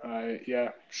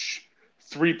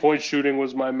 3-point shooting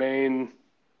was my main,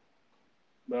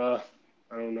 I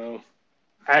don't know,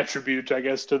 attribute, I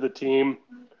guess, to the team.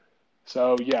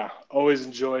 So, yeah, always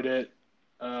enjoyed it.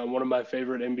 One of my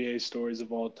favorite NBA stories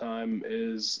of all time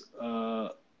is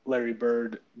Larry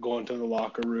Bird going to the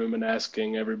locker room and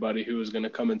asking everybody who was going to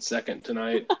come in second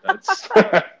tonight. That's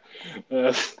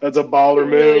that's a baller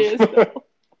move.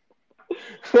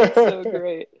 That's so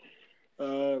great.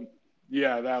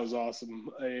 Yeah, that was awesome.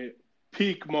 A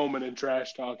peak moment in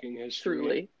trash talking history.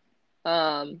 Truly.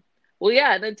 Well,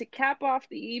 yeah, then to cap off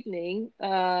the evening,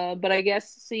 but I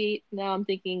guess, now I'm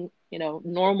thinking,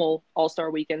 normal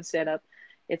All-Star Weekend setup.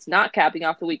 It's not capping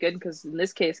off the weekend, because in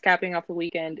this case, capping off the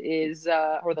weekend is,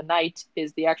 or the night,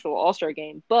 is the actual All-Star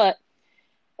game. But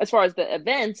as far as the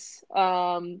events,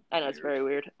 I know it's very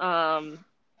weird.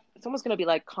 It's almost gonna be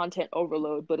like content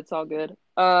overload, but it's all good.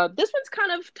 This one's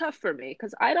kind of tough for me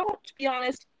because I don't, to be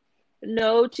honest,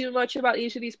 know too much about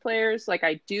each of these players. Like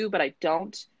I do, but I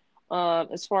don't.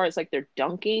 As far as like their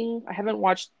dunking, I haven't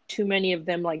watched too many of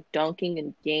them like dunking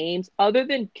in games, other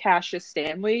than Cassius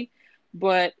Stanley.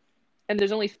 But and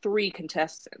there's only three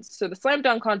contestants. So the slam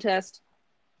dunk contest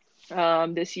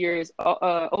this year is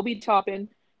Obi Toppin,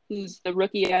 who's the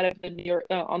rookie out of the New York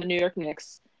on the New York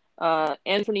Knicks.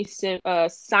 Anthony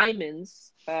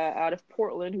Simons out of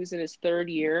Portland, who's in his third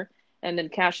year, and then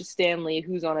Cassius Stanley,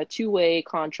 who's on a two-way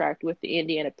contract with the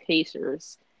Indiana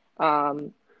Pacers.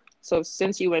 So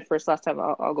since you went first last time,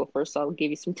 I'll go first. So I'll give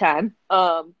you some time.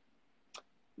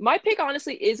 My pick,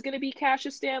 honestly, is going to be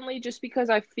Cassius Stanley, just because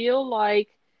I feel like,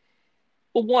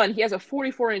 well, one, he has a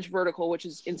 44-inch vertical, which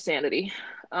is insanity.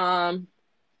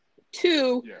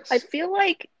 Two, Yes. I feel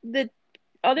like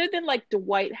other than like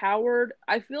Dwight Howard,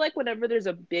 I feel like whenever there's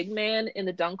a big man in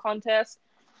the dunk contest,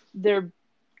 their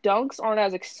dunks aren't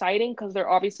as exciting because they're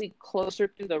obviously closer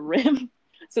to the rim,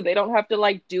 so they don't have to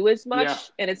like do as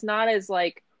much, and it's not as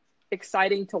like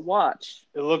exciting to watch.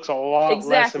 It looks a lot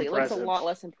less impressive. It looks a lot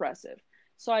less impressive.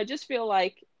 So I just feel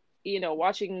like,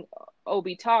 watching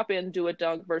Obi Toppin do a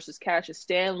dunk versus Cassius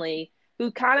Stanley,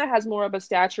 who kind of has more of a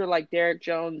stature like Derrick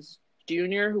Jones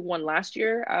Jr., who won last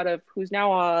year, who's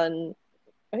now on,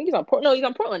 I think he's on Portland. No, he's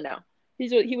on Portland now.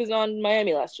 He was on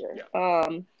Miami last year. Yeah.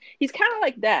 He's kind of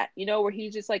like that, where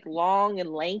he's just like long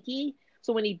and lanky.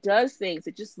 So when he does things,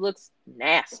 it just looks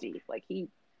nasty. Like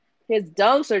his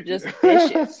dunks are just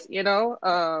vicious,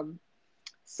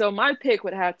 So my pick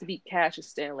would have to be Cassius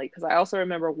Stanley, because I also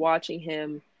remember watching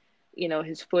him,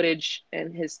 his footage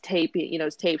and his tape,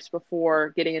 his tapes before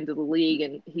getting into the league,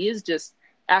 and he is just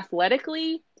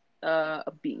athletically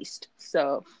a beast.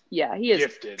 So yeah, he is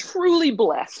gifted, truly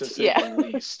blessed. to say the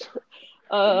least.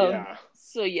 Yeah.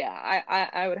 So yeah,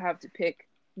 I would have to pick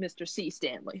Mr. C.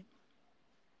 Stanley.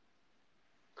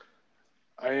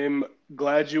 I am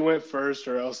glad you went first,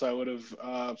 or else I would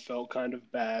have felt kind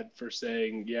of bad for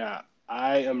saying, yeah,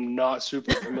 I am not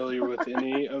super familiar with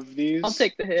any of these I'll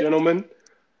take the hit. gentlemen.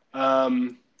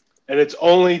 And it's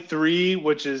only three,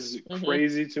 which is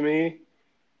crazy to me.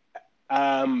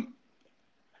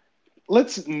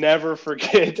 Let's never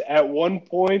forget, at one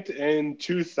point in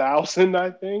 2000,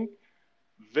 I think,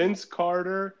 Vince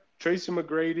Carter, Tracy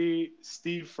McGrady,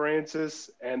 Steve Francis,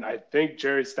 and I think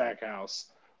Jerry Stackhouse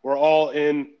were all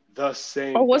in the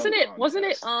same. Oh, wasn't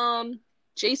it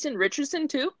Jason Richardson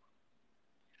too?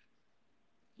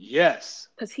 Yes.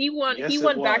 Because he won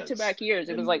back-to-back years.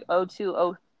 It was like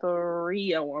 02,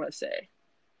 03, I want to say.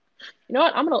 You know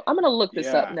what? I'm gonna look this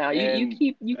up now. You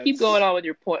keep going on with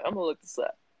your point. I'm gonna look this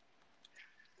up.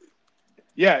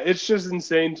 Yeah, it's just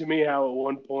insane to me how at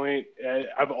one point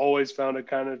I've always found it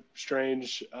kind of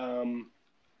strange.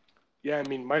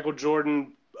 Michael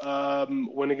Jordan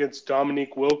went against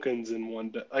Dominique Wilkins in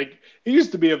one day. Like, it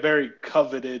used to be a very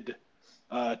coveted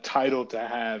title to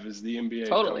have as the NBA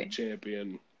dunk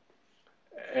champion.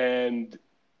 And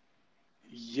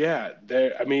yeah,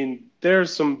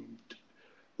 there's some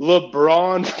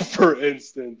LeBron, for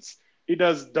instance. He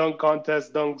does dunk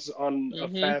contest dunks on a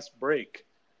fast break.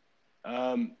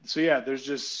 There's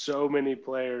just so many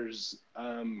players.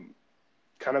 Kind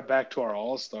of back to our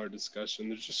All-Star discussion.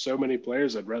 There's just so many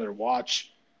players I'd rather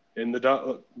watch in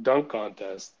the dunk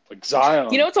contest, like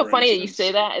Zion. You know what's so funny that you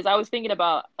say that is I was thinking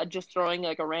about just throwing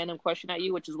like a random question at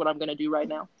you, which is what I'm going to do right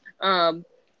now.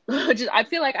 I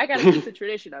feel like I got to keep the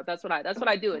tradition up. That's what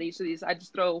I do at each of these. I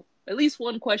just throw at least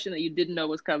one question that you didn't know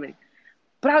was coming.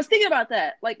 But I was thinking about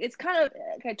that. Like, it's kind of,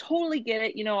 I totally get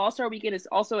it. All-Star Weekend is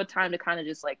also a time to kind of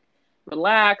just like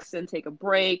relax and take a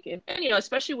break, and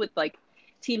especially with like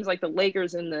teams like the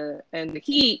Lakers and the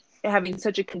Heat having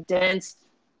such a condensed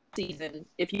season,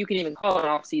 if you can even call it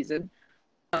off season.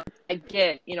 I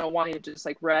get wanting to just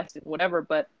like rest and whatever,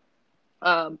 but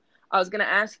I was gonna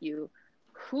ask you,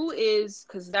 who is,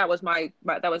 because that was my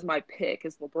pick,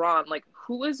 is LeBron. Like,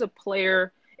 who is a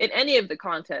player in any of the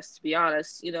contests, to be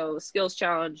honest, skills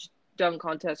challenge, dunk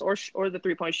contest, or the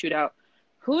 3-point shootout,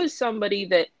 who is somebody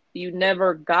that you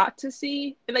never got to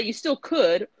see and that you still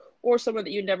could, or someone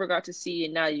that you never got to see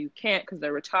and now you can't because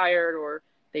they're retired or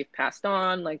they've passed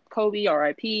on, like Kobe,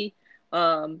 RIP,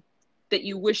 that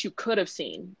you wish you could have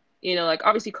seen? Like,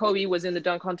 obviously Kobe was in the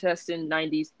dunk contest in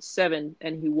 97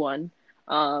 and he won.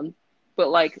 But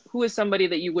like, who is somebody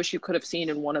that you wish you could have seen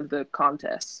in one of the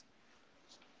contests?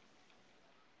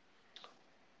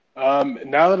 Now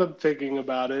that I'm thinking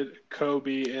about it,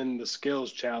 Kobe in the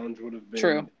skills challenge would have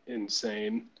been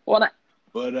insane. Well,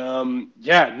 But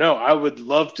yeah, no, I would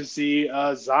love to see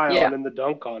Zion Yeah. in the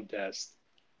dunk contest.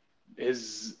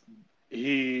 His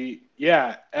he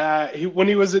when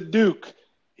he was at Duke,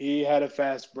 he had a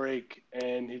fast break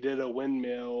and he did a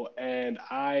windmill, and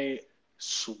I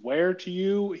swear to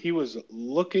you, he was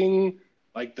looking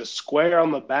like the square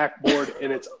on the backboard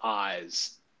in its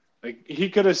eyes. Like he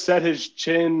could have set his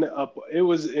chin up. It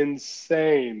was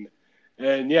insane.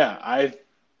 And yeah, I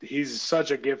he's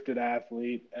such a gifted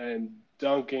athlete, and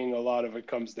dunking, a lot of it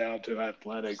comes down to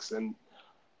athletics. And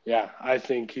yeah, I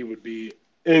think he would be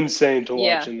insane to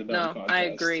watch Yeah. in the dunk No, I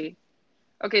contest. agree.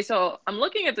 Okay, so I'm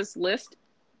looking at this list.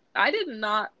 I did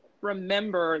not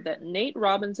remember that Nate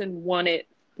Robinson won it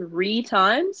 3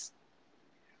 times.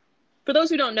 For those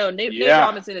who don't know, Nate Yeah,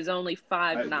 Robinson is only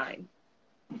I, 5'9".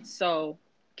 So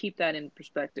keep that in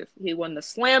perspective. He won the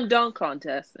slam dunk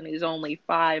contest and he's only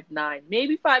 5'9",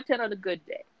 maybe 5'10" on a good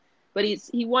day. But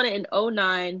he won it in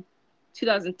 2009,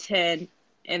 2010,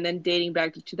 and then dating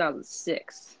back to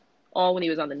 2006, all when he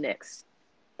was on the Knicks.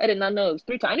 I did not know it was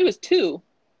 3 times. I knew it was 2.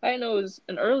 I didn't know it was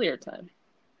an earlier time.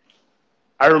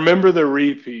 I remember the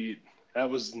repeat. That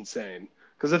was insane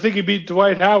because I think he beat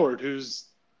Dwight Howard, he's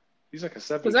like a Was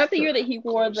seven that the year footer. that he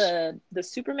wore Close. the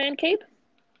Superman cape?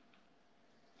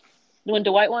 When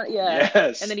Dwight won, yeah.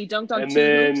 And Yes, then he dunked on and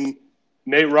 2 hoops. then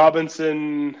Nate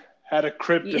Robinson had a Yeah.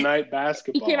 kryptonite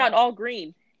He came out basketball. all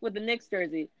green with the Knicks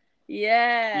jersey.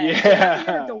 Yeah. Was that the year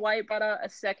that Yeah. Dwight brought out a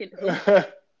second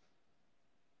hoop?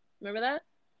 Remember that?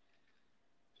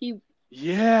 He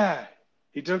Yeah.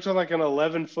 He dunked on like an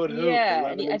 11-foot hoop, Yeah,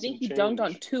 and 11 I and think some he dunked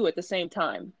on change. 2 at the same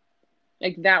time.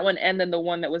 Like that one and then the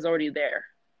one that was already there,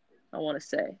 I want to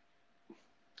say.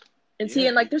 And see, Yeah,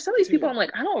 and like he there's some of these people I'm did.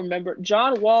 like, I don't remember.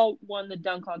 John Wall won the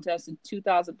dunk contest in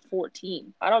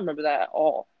 2014. I don't remember that at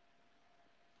all.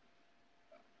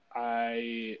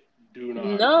 I do not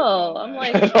No, recall I'm that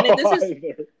like, at and all this is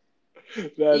either.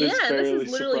 That yeah, is and this is fairly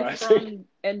literally surprising.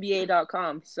 from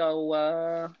NBA.com. So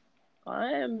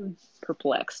I am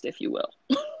perplexed, if you will.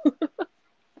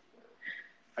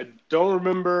 I don't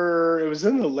remember. It was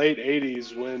in the late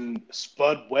 80s when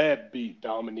Spud Webb beat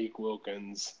Dominique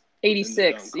Wilkins in the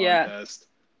 86, dunk yeah. contest,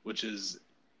 which is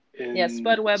Yeah,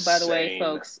 Spud Webb, by the way, insane.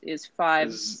 folks, is five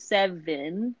Because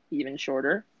seven, even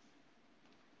shorter.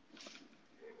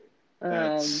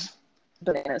 that's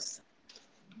Bananas.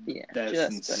 Yeah, that's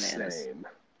just bananas. insane.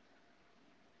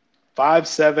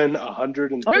 5'7",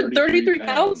 133 133 pounds?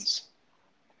 pounds.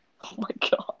 Oh my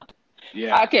God.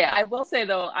 Yeah. Okay, I will say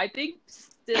though, I think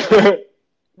still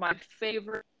my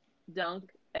favorite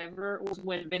dunk ever was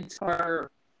when Vince Carter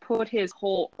put his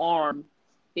whole arm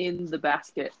in the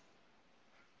basket.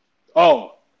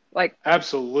 Oh, Like,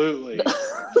 absolutely.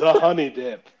 The honey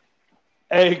dip.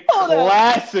 A hold up,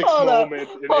 classic hold up, moment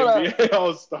in hold up. NBA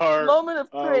All-Star Moment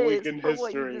of praise weekend for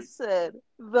what you history. just said.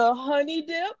 The honey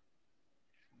dip?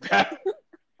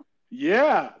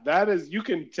 Yeah, that is. You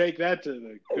can take that to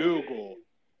the Google.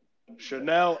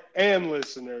 Chanel and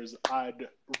listeners, I'd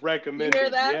recommend You hear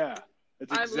it. that? Yeah,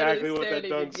 that's I'm exactly literally what that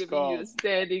standing and dunk's giving you a called.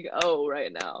 standing O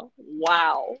right now.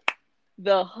 Wow.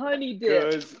 The honey dip.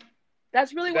 Because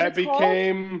That's really what that it's called?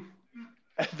 became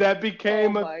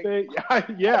Oh a my thing.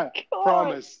 Yeah, God.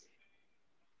 promise.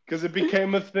 Because it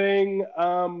became a thing.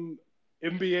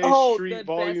 NBA Oh, Street the best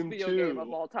Volume video 2. game of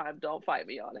all time. Don't fight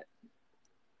me on it.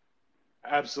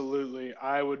 Absolutely.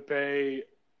 I would pay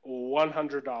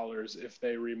 $100 if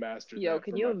they remastered Yo, that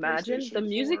can for you my imagine? The PlayStation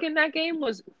music 4. in that game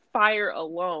was fire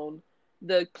alone.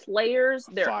 The players,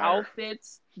 their Fire.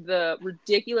 outfits, the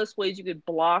ridiculous ways you could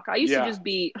block. I used Yeah. to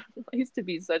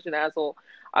be such an asshole.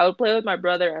 I would play with my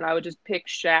brother and I would just pick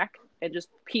Shaq and just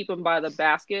keep him by the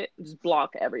basket and just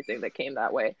block everything that came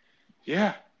that way.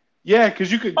 Yeah. Yeah,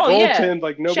 because you could Oh yeah, goaltend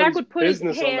like Shaq nobody's would put his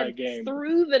business on hand that game.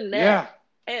 through the net. Yeah.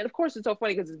 And of course, it's so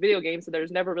funny because it's a video game, so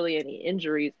there's never really any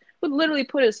injuries. Would literally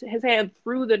put his hand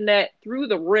through the net, through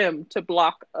the rim to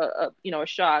block a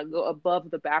shot, go above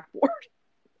the backboard.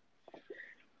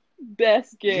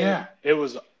 Best game. Yeah, it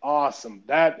was awesome.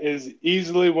 That is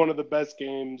easily one of the best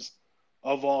games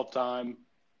of all time,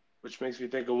 which makes me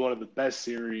think of one of the best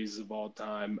series of all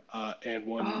time, and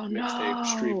one mixtape,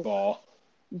 Street no. Ball.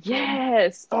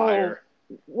 Yes. Fire.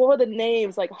 Oh, what were the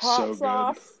names? Like Hot So good.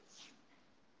 Sauce?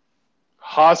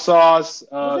 Hot Sauce,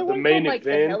 Was there the one main called like the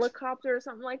event. helicopter or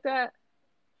something like that?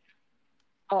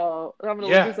 Oh, I'm gonna look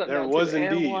Yeah, this up there now was too.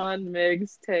 And indeed. one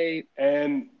mixtape.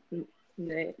 And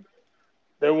Name.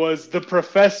 there was the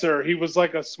professor. He was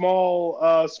like a small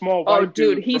Oh, white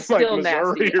dude, dude he's from like still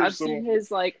Missouri nasty. or I've seen somewhere.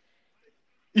 his like,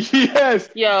 Yes,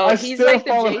 yo, I he's still like the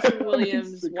follow Jason him on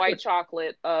Williams Instagram. white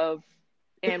chocolate of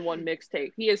and one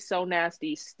mixtape. He is so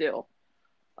nasty still.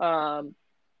 Um,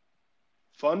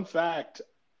 Fun fact: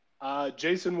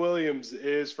 Jason Williams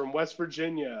is from West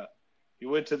Virginia. He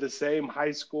went to the same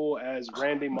high school as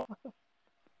Randy Moss,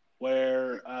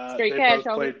 where Straight they cash, both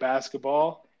homie. played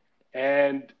basketball.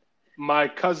 And my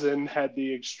cousin had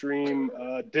the extreme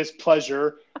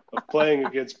displeasure of playing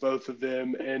against both of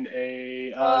them in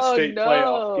a Oh state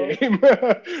playoff no. game.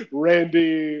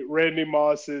 Randy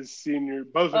Moss's senior,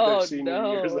 both of their Oh senior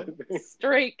years, I no.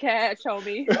 Straight cash,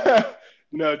 homie. think.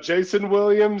 No, Jason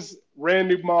Williams,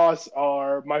 Randy Moss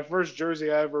are my first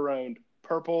jersey I ever owned.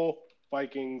 Purple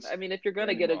Vikings, I mean, if you're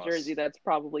gonna Randy get a Moss. jersey, that's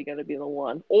probably gonna be the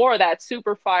one. Or that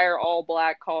super fire all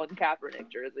black Colin Kaepernick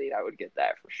jersey. I would get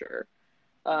that for sure.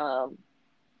 Um,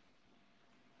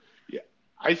 Yeah,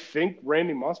 I think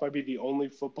Randy Moss might be the only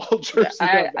football yeah, jersey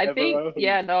I I've I ever think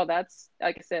yeah, owned. no, that's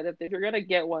like I said, if you're gonna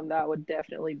get one, that would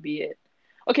definitely be it.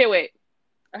 Okay, wait.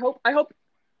 I hope.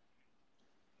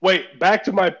 Wait, back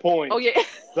to my Oh point. yeah.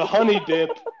 The Honey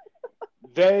Dip,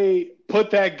 they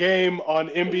put that game on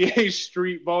NBA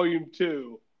Street Volume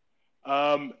 2.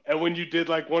 And when you did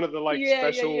like one of the like Yeah, yeah,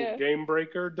 special yeah. game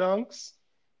breaker dunks,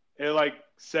 it like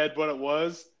said what it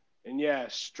was. And yeah,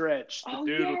 Stretch, the Oh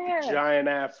dude with the yeah. giant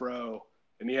afro,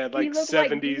 and he had like He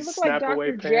 70s looked like snap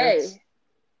away Dr. pants. J.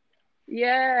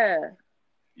 Yeah.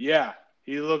 Yeah,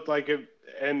 he looked like it,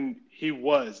 and he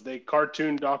was. They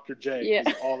cartooned Dr. J Yeah.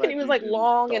 because all And he that was dude like did was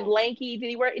long and dunk. lanky. Did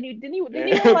he wear and he didn't he wear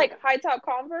And like high top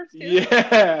Converse too?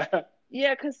 yeah,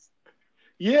 Yeah, cause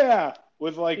yeah,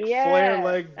 with like flare yeah.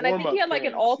 leg And I warm think he up had like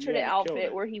an pants. alternate Yeah, killed outfit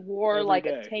it where he wore every like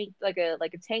a day. tank like a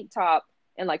tank top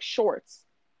and like shorts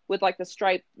with like the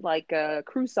striped like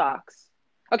crew socks.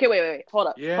 Okay, wait. Hold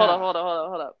up. Yeah, Hold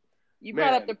up. You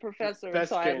brought up the man, professor and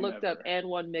so best I game looked up ever.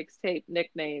 N1 mixtape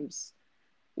nicknames.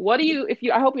 What do you if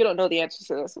you I hope you don't know the answer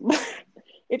to this.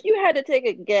 If you had to take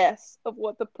a guess of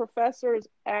what the professor's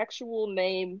actual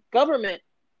name, government,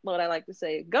 what I like to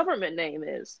say, government name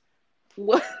is,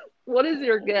 what what is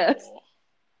your guess? Oh,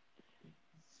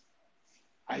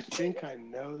 I think I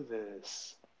know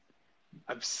this.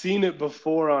 I've seen it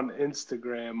before on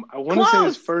Instagram. I want to say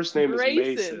his Close. first name is Grayson.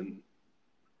 Mason.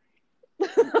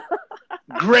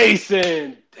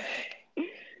 Grayson. Dang.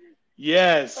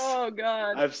 Yes, Oh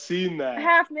God. I've seen that.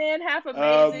 Half man, half Um,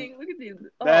 amazing. Look at these.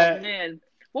 Oh that man.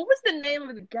 What was the name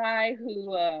of the guy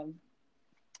who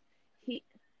he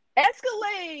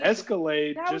Escalade?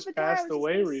 Escalade That was the just guy I passed was just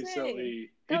away gonna say.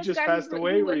 recently. He That was the just guy passed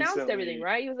away who announced everything, recently.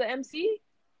 right? He was the MC.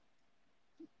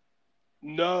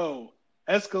 No,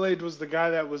 Escalade was the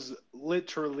guy that was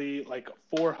literally like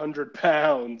 400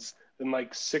 pounds and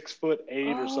like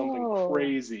 6'8" or something Oh.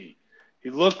 crazy. He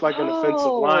looked like an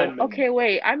offensive Oh, lineman. okay.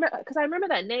 Wait, because I remember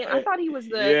that name. I thought he was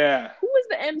the Yeah. who was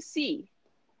the MC?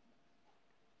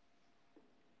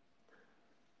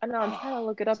 I know I'm trying to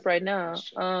look it up right That's a good now.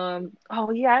 question.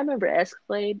 Oh yeah, I remember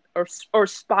Escalade or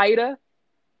Spider.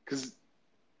 Because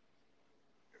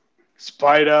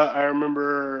Spida, I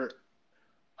remember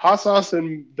Hot Sauce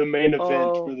and the main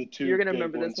event were Oh, the you're two gonna big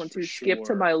remember this ones one for too. Skip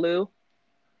to sure. my Lou.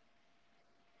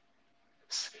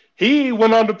 He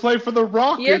went on to play for the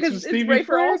Yeah, Rockets because with it's Stevie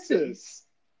Rafer Alston. Francis.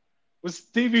 With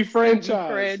Stevie Stevie Franchise.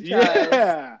 franchise.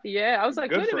 Yeah. Yeah, I was like,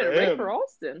 Good wait a for minute, Rafer him.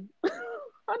 Alston.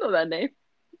 I know that name.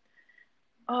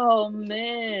 Oh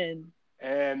man.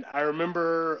 And I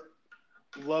remember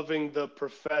loving the Honestly,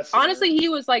 professor. he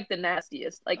was like the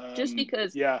nastiest. Like just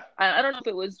because Yeah. I don't know if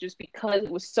it was just because it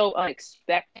was so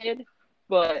unexpected,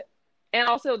 but and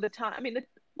also the time. I mean,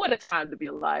 what a time to be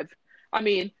alive. I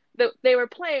mean, they were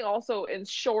playing also in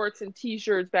shorts and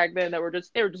t-shirts back then that were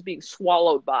just they were just being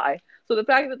swallowed by. So the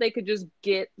fact that they could just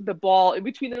get the ball in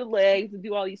between their legs and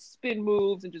do all these spin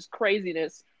moves and just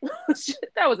craziness,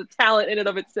 that was a talent in and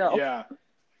of itself. Yeah.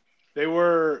 They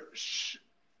were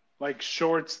like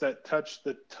shorts that touched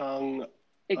the tongue of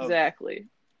Exactly.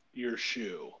 your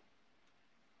shoe.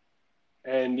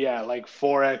 And yeah, like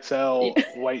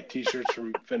 4XL white t-shirts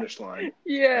from Finish Line, I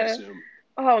Yeah. assume.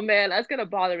 Oh man, that's gonna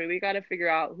bother me. We gotta figure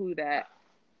out who that,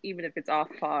 even if it's off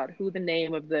pod, what the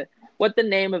name of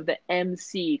the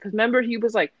MC. Because remember, he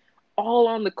was like all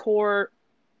on the court.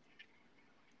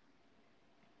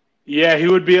 Yeah, he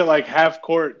would be at like half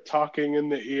court talking in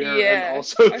the ear and Yeah,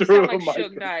 also I sound through a like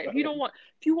Suge Knight. microphone. If you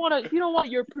don't want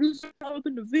your producer all up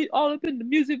in the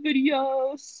music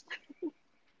videos.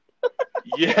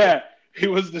 Yeah, he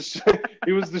was the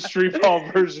street ball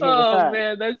version of Oh that.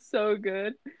 man, that's so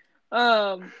good.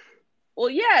 Um, well,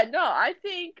 yeah, no, I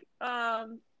think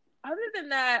other than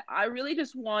that, I really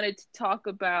just wanted to talk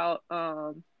about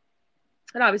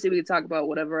and obviously we could talk about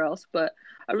whatever else, but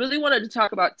I really wanted to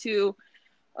talk about too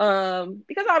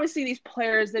because obviously these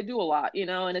players they do a lot,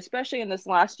 and especially in this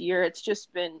last year, it's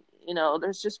just been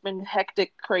there's just been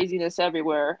hectic craziness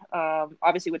everywhere.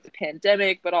 Obviously with the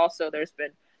pandemic, but also there's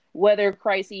been weather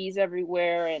crises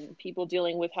everywhere and people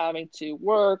dealing with having to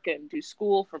work and do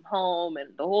school from home and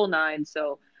the whole nine.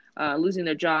 So losing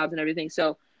their jobs and everything.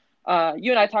 So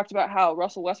you and I talked about how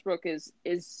Russell Westbrook is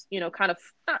kind of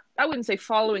not, I wouldn't say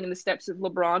following in the steps of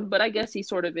LeBron, but I guess he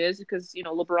sort of is because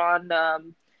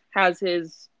LeBron has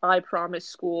his I Promise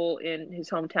school in his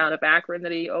hometown of Akron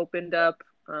that he opened up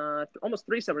almost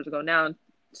 3 summers ago now, in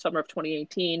summer of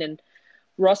 2018, and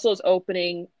Russell's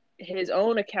opening his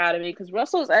own academy because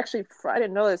Russell is actually, I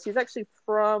didn't know this, he's actually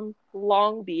from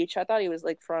Long Beach. I thought he was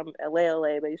like from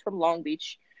LA, but he's from Long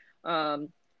Beach. Um,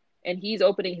 and he's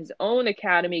opening his own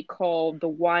academy called the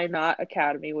Why Not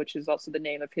Academy, which is also the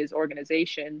name of his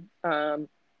organization.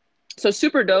 So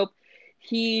super dope.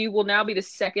 He will now be the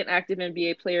second active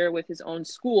NBA player with his own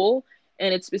school,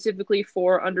 and it's specifically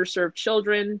for underserved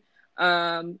children.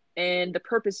 And the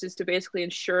purpose is to basically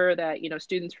ensure that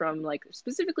students from like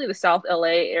specifically the South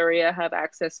LA area have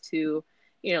access to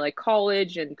like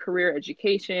college and career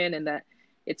education, and that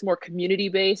it's more community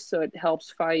based, so it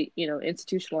helps fight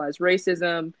institutionalized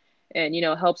racism and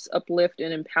helps uplift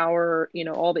and empower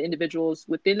all the individuals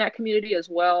within that community as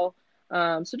well.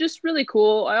 So just really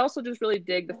cool. I also just really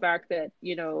dig the fact that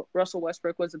Russell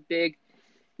Westbrook was a big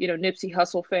Nipsey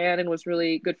Hussle fan and was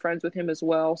really good friends with him as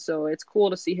well. So it's cool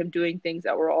to see him doing things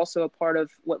that were also a part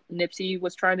of what Nipsey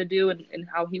was trying to do, and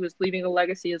how he was leaving a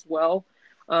legacy as well.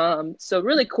 So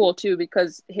really cool too,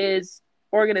 because his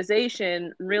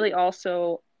organization really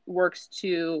also works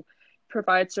to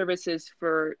provide services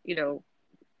for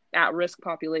at-risk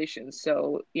populations.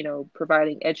 So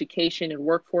providing education and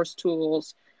workforce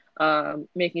tools,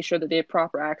 making sure that they have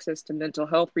proper access to mental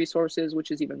health resources,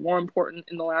 which is even more important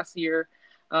in the last year.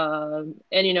 And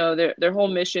their whole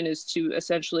mission is to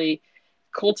essentially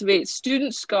cultivate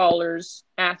student scholars,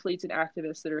 athletes, and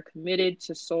activists that are committed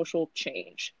to social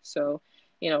change. So,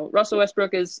 Russell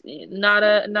Westbrook is he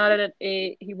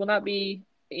will not be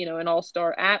an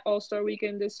all-star at All-Star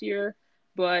Weekend this year,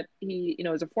 but he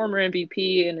is a former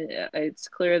MVP, and it's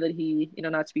clear that he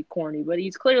not to be corny, but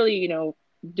he's clearly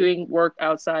doing work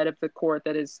outside of the court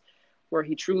that is where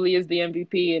he truly is the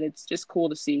MVP, and it's just cool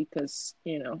to see because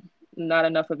not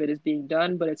enough of it is being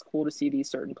done, but it's cool to see these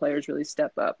certain players really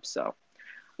step up. So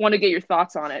want to get your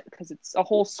thoughts on it because it's a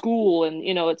whole school, and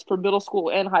it's for middle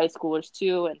school and high schoolers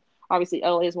too, and obviously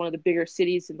LA is one of the bigger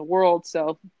cities in the world,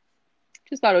 so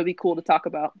just thought it would be cool to talk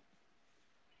about.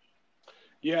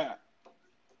 Yeah.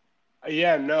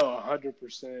 Yeah, no,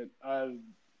 100%. I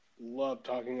love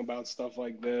talking about stuff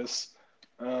like this.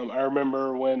 I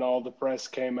remember when all the press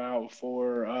came out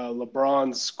for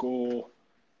LeBron's school.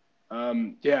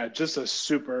 Yeah, just a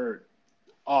super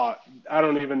I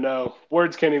don't even know.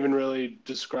 Words can't even really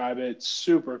describe it.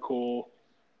 Super cool.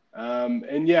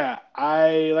 And yeah,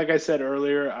 like I said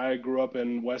earlier, I grew up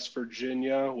in West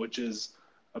Virginia, which is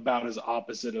about as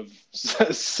opposite of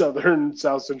southern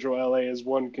South Central LA as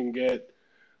one can get.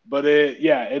 But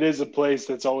it is a place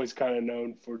that's always kind of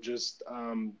known for just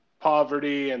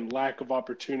poverty and lack of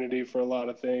opportunity for a lot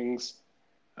of things.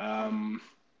 Um,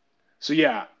 so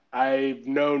yeah, I've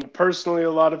known personally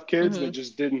a lot of kids that Mm-hmm.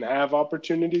 just didn't have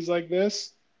opportunities like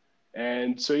this.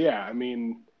 And so yeah, I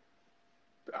mean,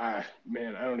 I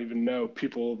don't even know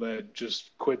people that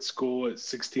just quit school at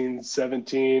 16,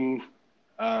 17,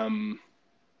 um,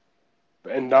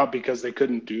 and not because they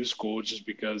couldn't do school, just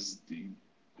because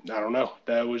I don't know,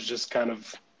 that was just kind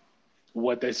of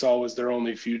what they saw was their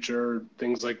only future,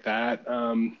 things like that.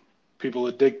 People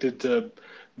addicted to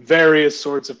various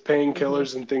sorts of Mm-hmm.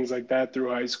 painkillers and things like that through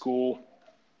high school.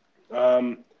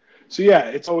 Um, so yeah,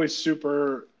 it's always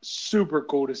super, super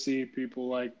cool to see people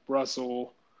like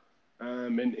Russell,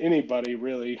 and anybody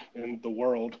really in the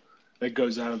world that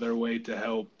goes out of their way to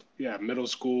help. Yeah, middle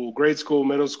school, grade school,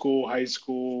 middle school, high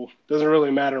school. Doesn't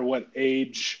really matter what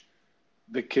age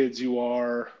the kids you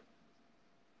are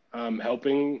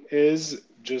helping is.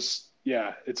 Just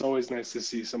yeah, it's always nice to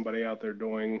see somebody out there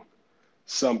doing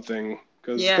something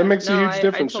because that Yeah, makes a no, huge I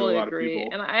difference to a totally lot of agree.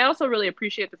 people. And I also really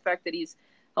appreciate the fact that he's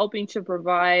helping to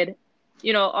provide,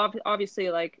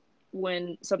 obviously, like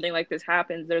when something like this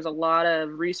happens, there's a lot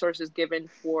of resources given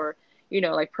for,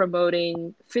 like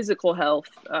promoting physical health,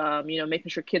 making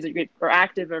sure kids are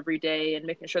active every day and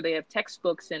making sure they have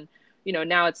textbooks. And,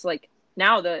 now it's like,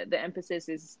 now the emphasis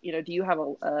is, do you have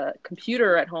a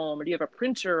computer at home, or do you have a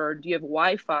printer, or do you have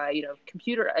Wi-Fi,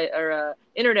 computer or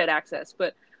internet access?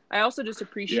 But I also just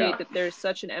appreciate Yeah, that there's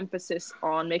such an emphasis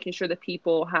on making sure that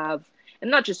people have, and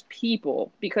not just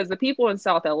people, because the people in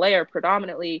South LA are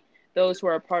predominantly those who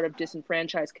are a part of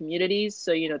disenfranchised communities.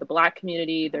 So, the Black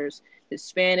community, there's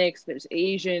Hispanics, there's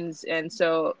Asians. And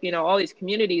so, all these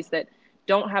communities that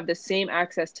don't have the same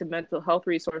access to mental health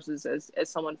resources as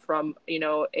someone from,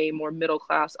 a more middle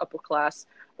class, upper class,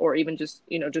 or even just,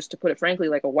 just to put it frankly,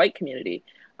 like a white community.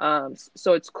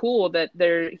 So it's cool that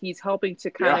he's helping to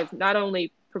kind of not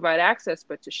only provide access,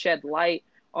 but to shed light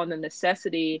on the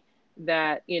necessity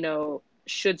that,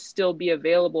 should still be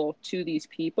available to these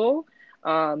people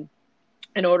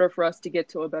in order for us to get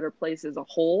to a better place as a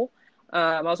whole.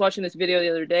 I was watching this video the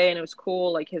other day, and it was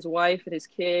cool. Like, his wife and his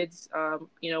kids,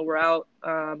 were out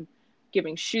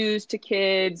giving shoes to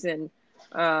kids. And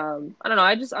I don't know.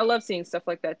 I love seeing stuff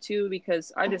like that too,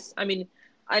 because I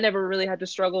never really had to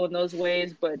struggle in those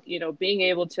ways, but being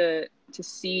able to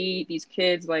see these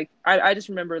kids, like, I just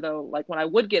remember though, like, when I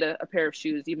would get a pair of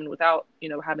shoes, even without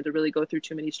having to really go through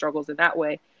too many struggles in that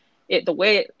way,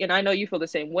 and I know you feel the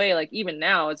same way, like, even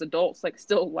now as adults, like,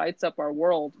 still lights up our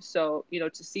world. So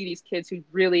to see these kids who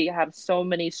really have so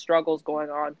many struggles going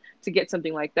on, to get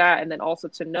something like that, and then also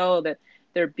to know that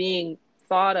they're being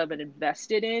thought of and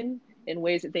invested in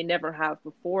ways that they never have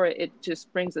before, it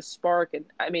just brings a spark.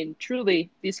 And truly,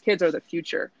 these kids are the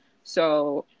future.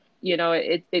 So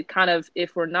it kind of,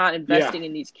 if we're not investing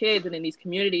in these kids and in these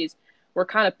communities, we're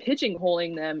kind of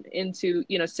pigeonholing them into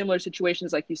similar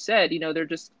situations. Like you said, they're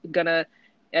just gonna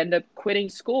end up quitting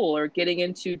school or getting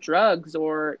into drugs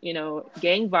or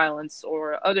gang violence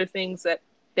or other things that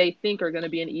they think are going to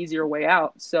be an easier way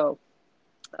out. So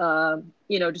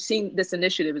just seeing this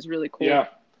initiative is really cool. Yeah.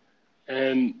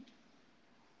 And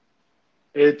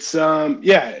it's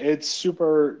it's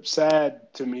super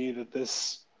sad to me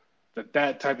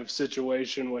that type of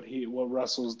situation, what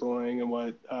Russell's doing and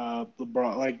what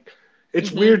LeBron, like,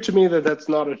 it's weird to me that that's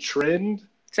not a trend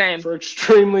for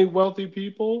extremely wealthy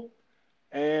people.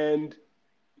 And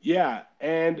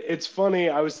and it's funny,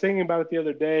 I was thinking about it the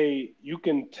other day, you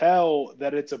can tell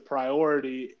that it's a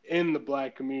priority in the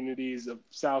Black communities of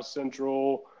South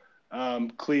Central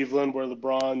Cleveland, where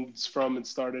LeBron's from and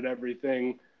started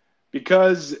everything,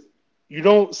 because you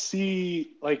don't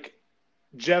see, like,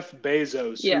 Jeff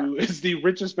Bezos, who is the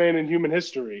richest man in human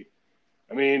history.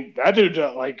 I mean, that dude,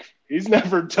 like, he's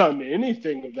never done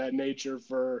anything of that nature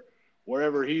for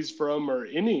wherever he's from or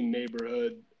any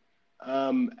neighborhood.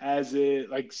 Same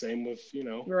with,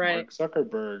 Mark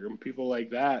Zuckerberg and people like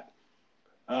that.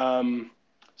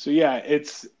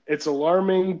 It's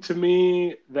alarming to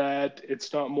me that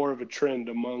it's not more of a trend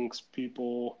amongst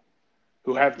people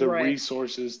who have the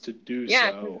resources to do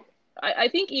so. I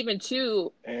think even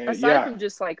too, aside from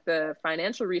just like the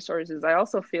financial resources, I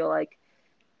also feel like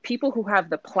people who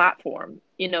have the platform,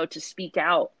 to speak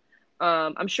out.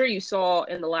 I'm sure you saw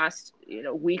in the last,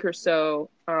 week or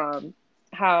so,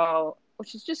 how,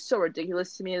 which is just so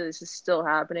ridiculous to me that this is still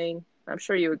happening. I'm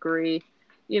sure you agree,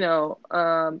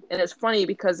 and it's funny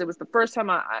because it was the first time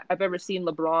I've ever seen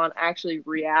LeBron actually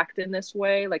react in this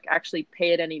way, like actually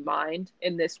pay it any mind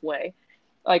in this way,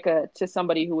 like to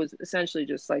somebody who was essentially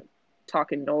just like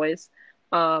talking noise.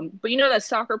 But that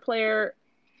soccer player,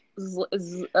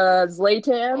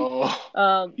 Zlatan,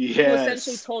 who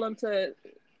essentially told him to.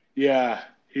 Yeah,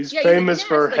 he's famous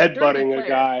for headbutting a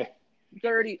guy.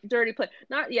 Dirty play.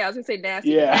 I was gonna say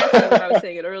nasty. Yeah. Nasty, when I was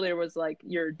saying it earlier, was like,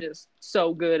 you're just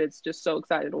so good. It's just so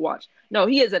exciting to watch. No,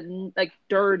 he is a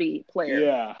dirty player.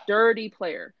 Yeah, dirty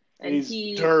player, and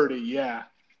he's dirty. Yeah,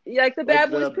 like the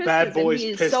Bad Boys Pistons. Bad Boys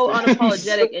and he is so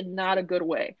unapologetic in not a good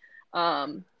way.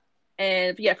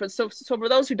 And so for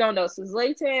those who don't know, so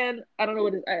Zlatan, I don't know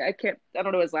what I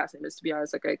don't know what his last name is, to be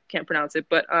honest. Like, I can't pronounce it,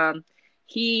 but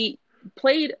he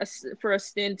played for a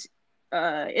stint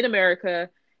in America.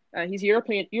 He's a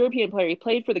European player. He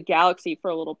played for the Galaxy for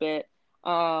a little bit,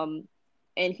 and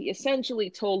he essentially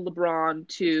told LeBron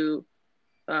to,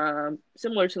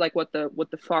 similar to like what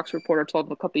the Fox reporter told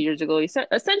him a couple of years ago. He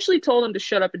essentially told him to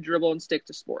shut up and dribble and stick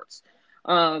to sports,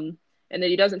 and that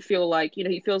he doesn't feel like,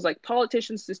 he feels like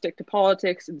politicians to stick to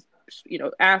politics, and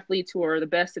athletes who are the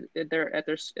best at their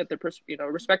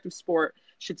respective sport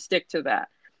should stick to that.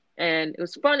 And it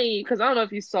was funny because I don't know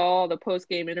if you saw the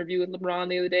post-game interview with LeBron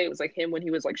the other day. It was like him when he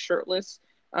was like shirtless.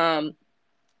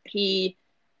 He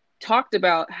talked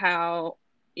about how,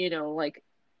 like,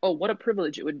 oh, what a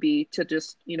privilege it would be to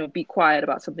just, be quiet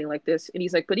about something like this. And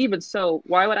he's like, but even so,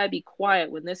 why would I be quiet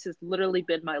when this has literally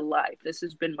been my life? This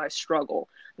has been my struggle.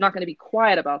 I'm not going to be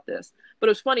quiet about this. But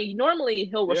it was funny. Normally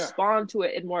he'll respond to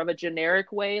it in more of a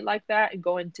generic way like that and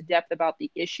go into depth about the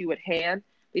issue at hand.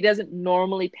 He doesn't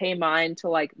normally pay mind to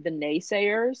like the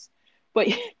naysayers, but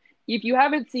if you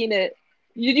haven't seen it,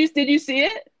 did you see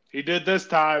it? He did this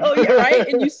time. Oh yeah, right.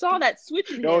 And you saw that switch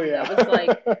in him. Oh yeah. That was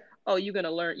like, oh, you're gonna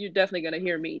learn. You're definitely gonna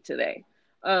hear me today.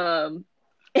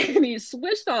 and he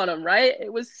switched on him, right?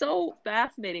 It was so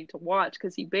fascinating to watch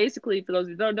because he basically, for those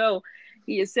who don't know,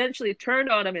 he essentially turned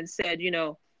on him and said,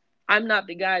 I'm not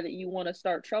the guy that you want to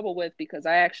start trouble with because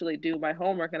I actually do my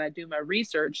homework and I do my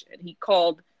research. And he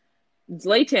called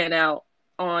Zlatan out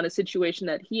on a situation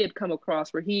that he had come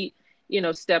across where he,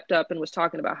 stepped up and was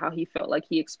talking about how he felt like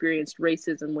he experienced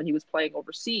racism when he was playing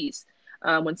overseas,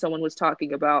 when someone was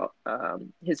talking about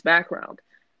his background.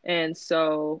 And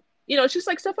so, it's just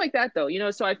like stuff like that, though,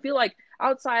 so I feel like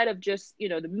outside of just,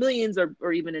 the millions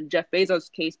or even in Jeff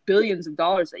Bezos' case, billions of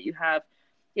dollars that you have,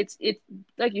 it's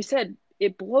like you said,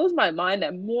 it blows my mind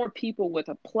that more people with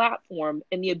a platform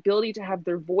and the ability to have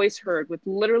their voice heard with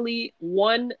literally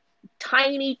one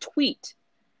tiny tweet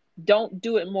don't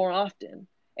do it more often.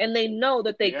 And they know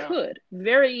that they Yeah. could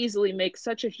very easily make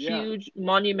such a Yeah. huge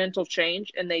monumental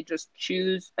change, and they just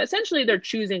choose, essentially they're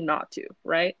choosing not to,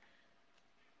 right?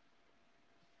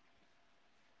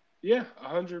 Yeah.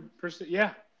 100%.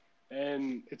 Yeah.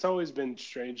 And it's always been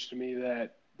strange to me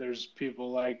that there's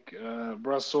people like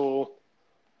Russell,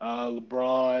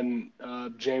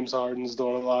 LeBron, James Harden's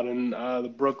doing a lot in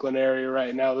the Brooklyn area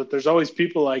right now. That there's always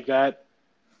people like that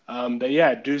that,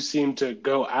 yeah, do seem to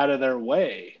go out of their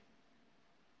way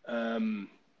um,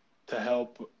 to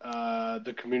help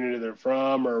the community they're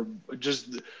from, or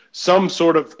just some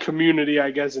sort of community,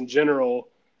 I guess, in general.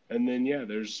 And then, yeah,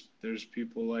 there's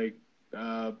people like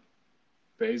uh,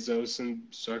 Bezos and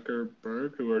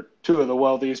Zuckerberg, who are two of the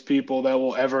wealthiest people that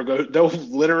will ever go. They'll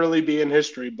literally be in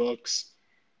history books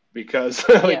because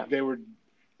Yeah. like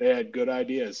they had good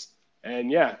ideas. And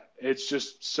yeah, it's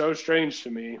just so strange to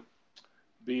me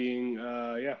being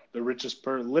yeah,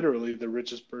 literally the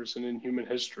richest person in human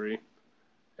history,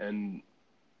 and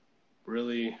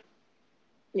really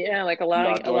Yeah, like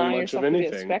not doing allowing much of yourself to be a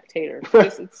anything. spectator.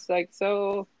 Just it's like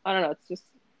so I don't know, it's just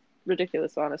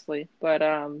ridiculous honestly. But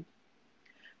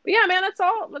yeah, man, that's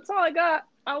all I got.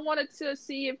 I wanted to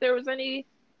see if there was any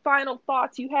final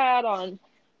thoughts you had on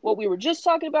what we were just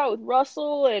talking about with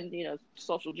Russell and,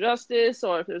 social justice,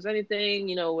 or if there's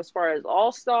anything, as far as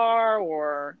All-Star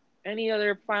or any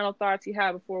other final thoughts you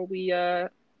have before we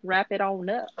wrap it on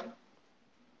up.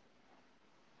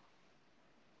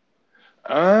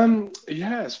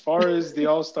 Yeah, as far as the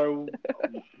All-Star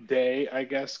day, I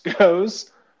guess,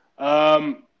 goes,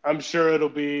 I'm sure it'll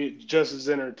be just as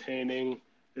entertaining.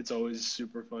 It's always a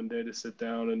super fun day to sit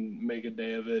down and make a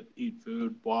day of it, eat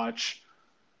food, watch,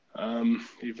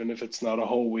 even if it's not a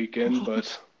whole weekend,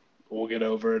 but we'll get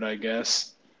over it, I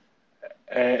guess.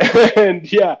 And,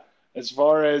 and yeah, as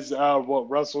far as what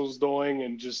Russell's doing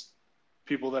and just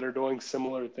people that are doing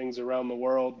similar things around the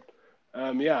world,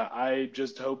 yeah, I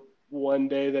just hope one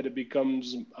day that it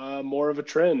becomes more of a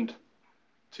trend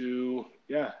to,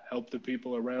 yeah, help the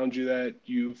people around you that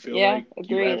you feel Yeah, like you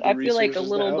agreed. have the I feel like a resources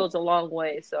to little help. goes a long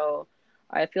way. So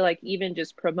I feel like even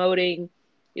just promoting,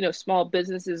 small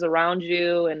businesses around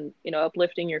you and,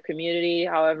 uplifting your community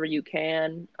however you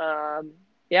can.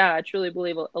 Yeah, I truly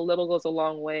believe a little goes a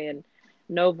long way, and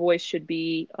no voice should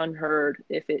be unheard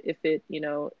if it,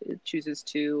 it chooses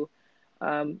to.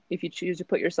 If you choose to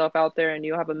put yourself out there and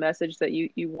you have a message that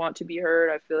you want to be heard,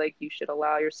 I feel like you should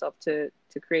allow yourself to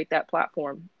create that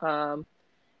platform.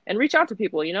 And reach out to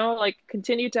people, like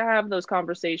continue to have these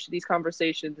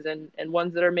conversations, and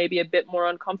ones that are maybe a bit more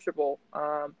uncomfortable.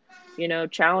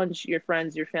 Challenge your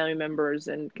friends, your family members,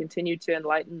 and continue to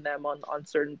enlighten them on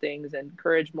certain things and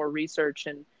encourage more research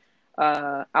and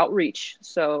outreach.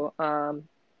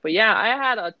 But yeah, I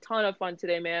had a ton of fun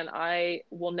today, man. I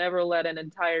will never let an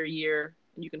entire year,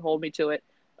 and you can hold me to it,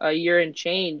 a year and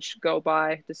change go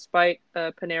by, despite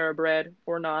Panera Bread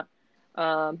or not.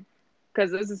 Um, because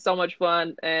this is so much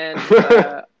fun, and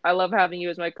I love having you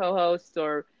as my co-host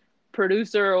or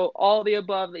producer, or all the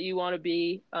above that you want to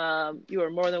be. You are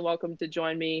more than welcome to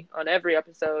join me on every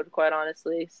episode, quite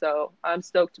honestly. So I'm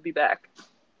stoked to be back.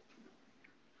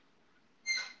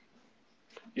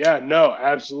 Yeah, no,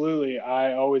 absolutely.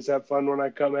 I always have fun when I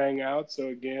come hang out. So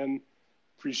again,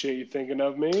 appreciate you thinking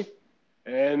of me.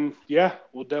 And yeah,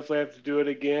 we'll definitely have to do it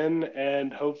again.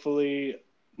 And hopefully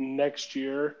next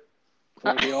year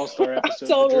for the All Star episode,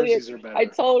 the totally, jerseys are I better.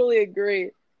 totally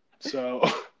agree. So,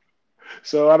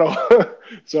 so I don't,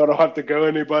 so I don't have to go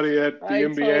anybody at the I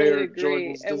NBA totally or agree.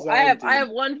 Jordan's And I design have I team. have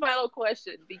one final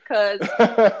question, because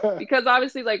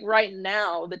obviously, like right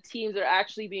now the teams are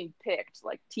actually being picked,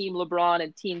 like Team LeBron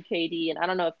and Team KD, and I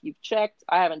don't know if you've checked.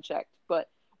 I haven't checked, but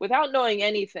without knowing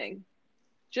anything,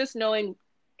 just knowing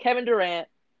Kevin Durant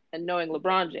and knowing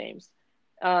LeBron James,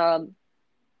 um,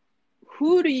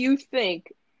 who do you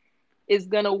think is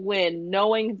gonna win?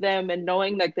 Knowing them and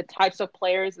knowing like the types of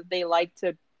players that they like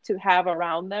to have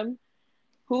around them,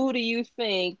 Who do you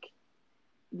think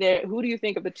who do you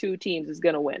think of the two teams is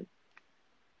going to win?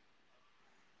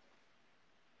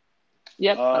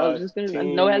 Yep, I was just going to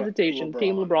no Team hesitation.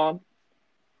 Team LeBron. LeBron.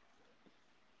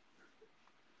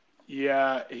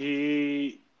 Yeah,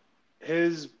 his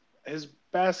his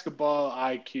basketball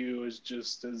IQ is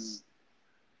just as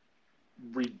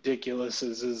ridiculous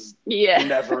as his Yeah.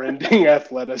 never-ending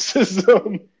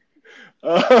athleticism.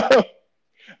 Uh,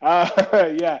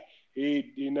 yeah,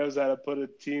 he knows how to put a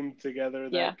team together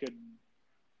Yeah. that could,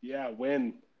 yeah,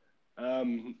 win.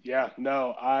 Yeah,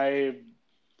 no, I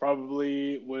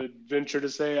probably would venture to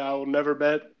say I will never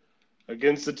bet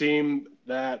against a team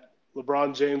that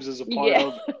LeBron James is a part Yeah.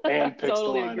 of I and picks the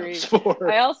totally lineups agree.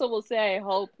 for. I also will say I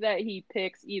hope that he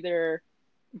picks either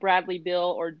Bradley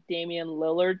Beal or Damian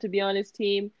Lillard to be on his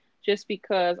team just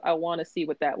because I want to see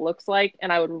what that looks like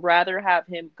and I would rather have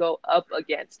him go up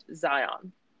against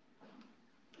Zion.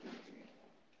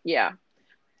 Yeah.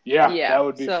 Yeah, Yeah. that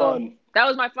would be So fun. that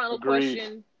was my final Agreed.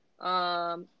 question.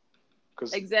 Um,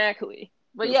 Because exactly.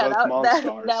 But they're yeah, both that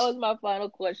monsters. was my final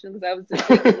question because I was just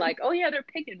thinking like, oh yeah, they're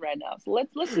picking right now. So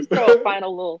let's just throw a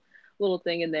final little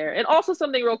thing in there. And also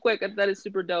something real quick that is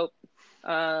super dope.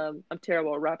 I'm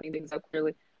terrible at wrapping things up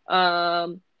clearly.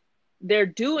 Um, they're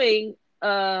doing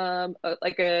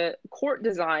like a court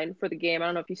design for the game. I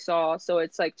don't know if you saw. So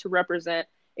it's like to represent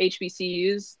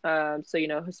HBCUs.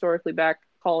 So historically black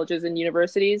colleges and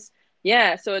universities.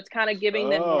 Yeah, so it's kind of giving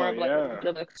them more Oh, of like yeah.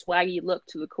 of a swaggy look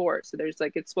to the court. So there's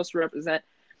like it's supposed to represent,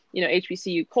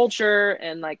 HBCU culture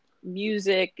and like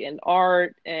music and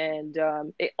art, and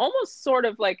it almost sort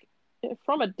of like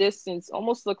from a distance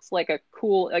almost looks like a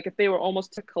cool like if they were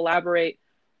almost to collaborate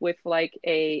with like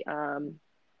a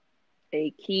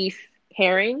Keith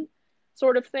Haring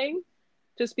sort of thing,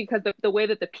 just because the way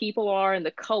that the people are and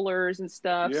the colors and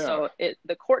stuff. Yeah. So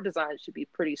the court design should be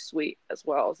pretty sweet as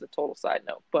well as a total side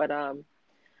note. But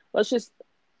let's just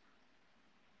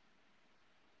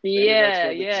Maybe that's yeah,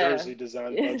 where the yeah, jersey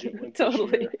design budget went this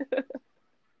totally, year.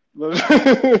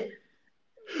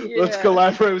 Let's yeah,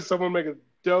 collaborate with someone, make a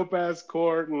dope ass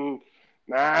court, and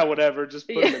whatever. Just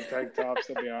put yeah. them in tank tops.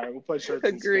 They'll be all right. We'll play shirts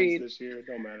and skins Agreed. this year. It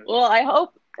don't matter. Well, I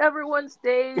hope everyone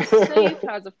stays safe,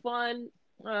 has a fun,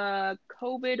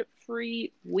 COVID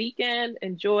free weekend.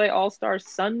 Enjoy All Star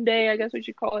Sunday, I guess we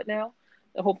should call it now.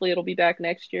 Hopefully, it'll be back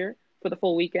next year for the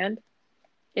full weekend.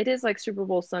 It is like Super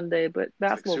Bowl Sunday, but It's like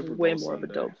basketball is Super way Bowl more of a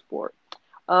Sunday. dope sport.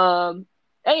 Um,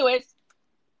 anyways,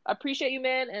 I appreciate you,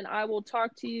 man, and I will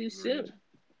talk to you Agreed. soon.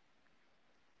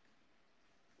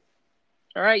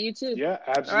 All right, you too. Yeah,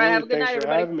 All right, have absolutely. a good Thanks night, for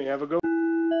everybody. having me. Have a good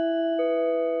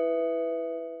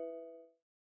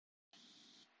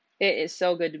It is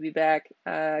so good to be back.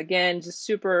 Again, just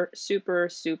super, super,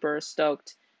 super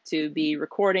stoked to be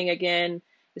recording again.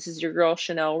 This is your girl,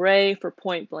 Chanel Ray, for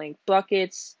Point Blank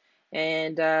Buckets.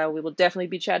 And we will definitely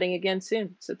be chatting again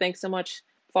soon. So thanks so much.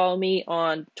 Follow me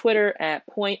on Twitter at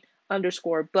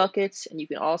point_buckets. And you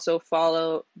can also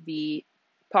follow the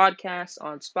podcast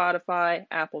on Spotify,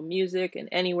 Apple Music, and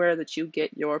anywhere that you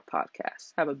get your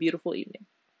podcasts. Have a beautiful evening.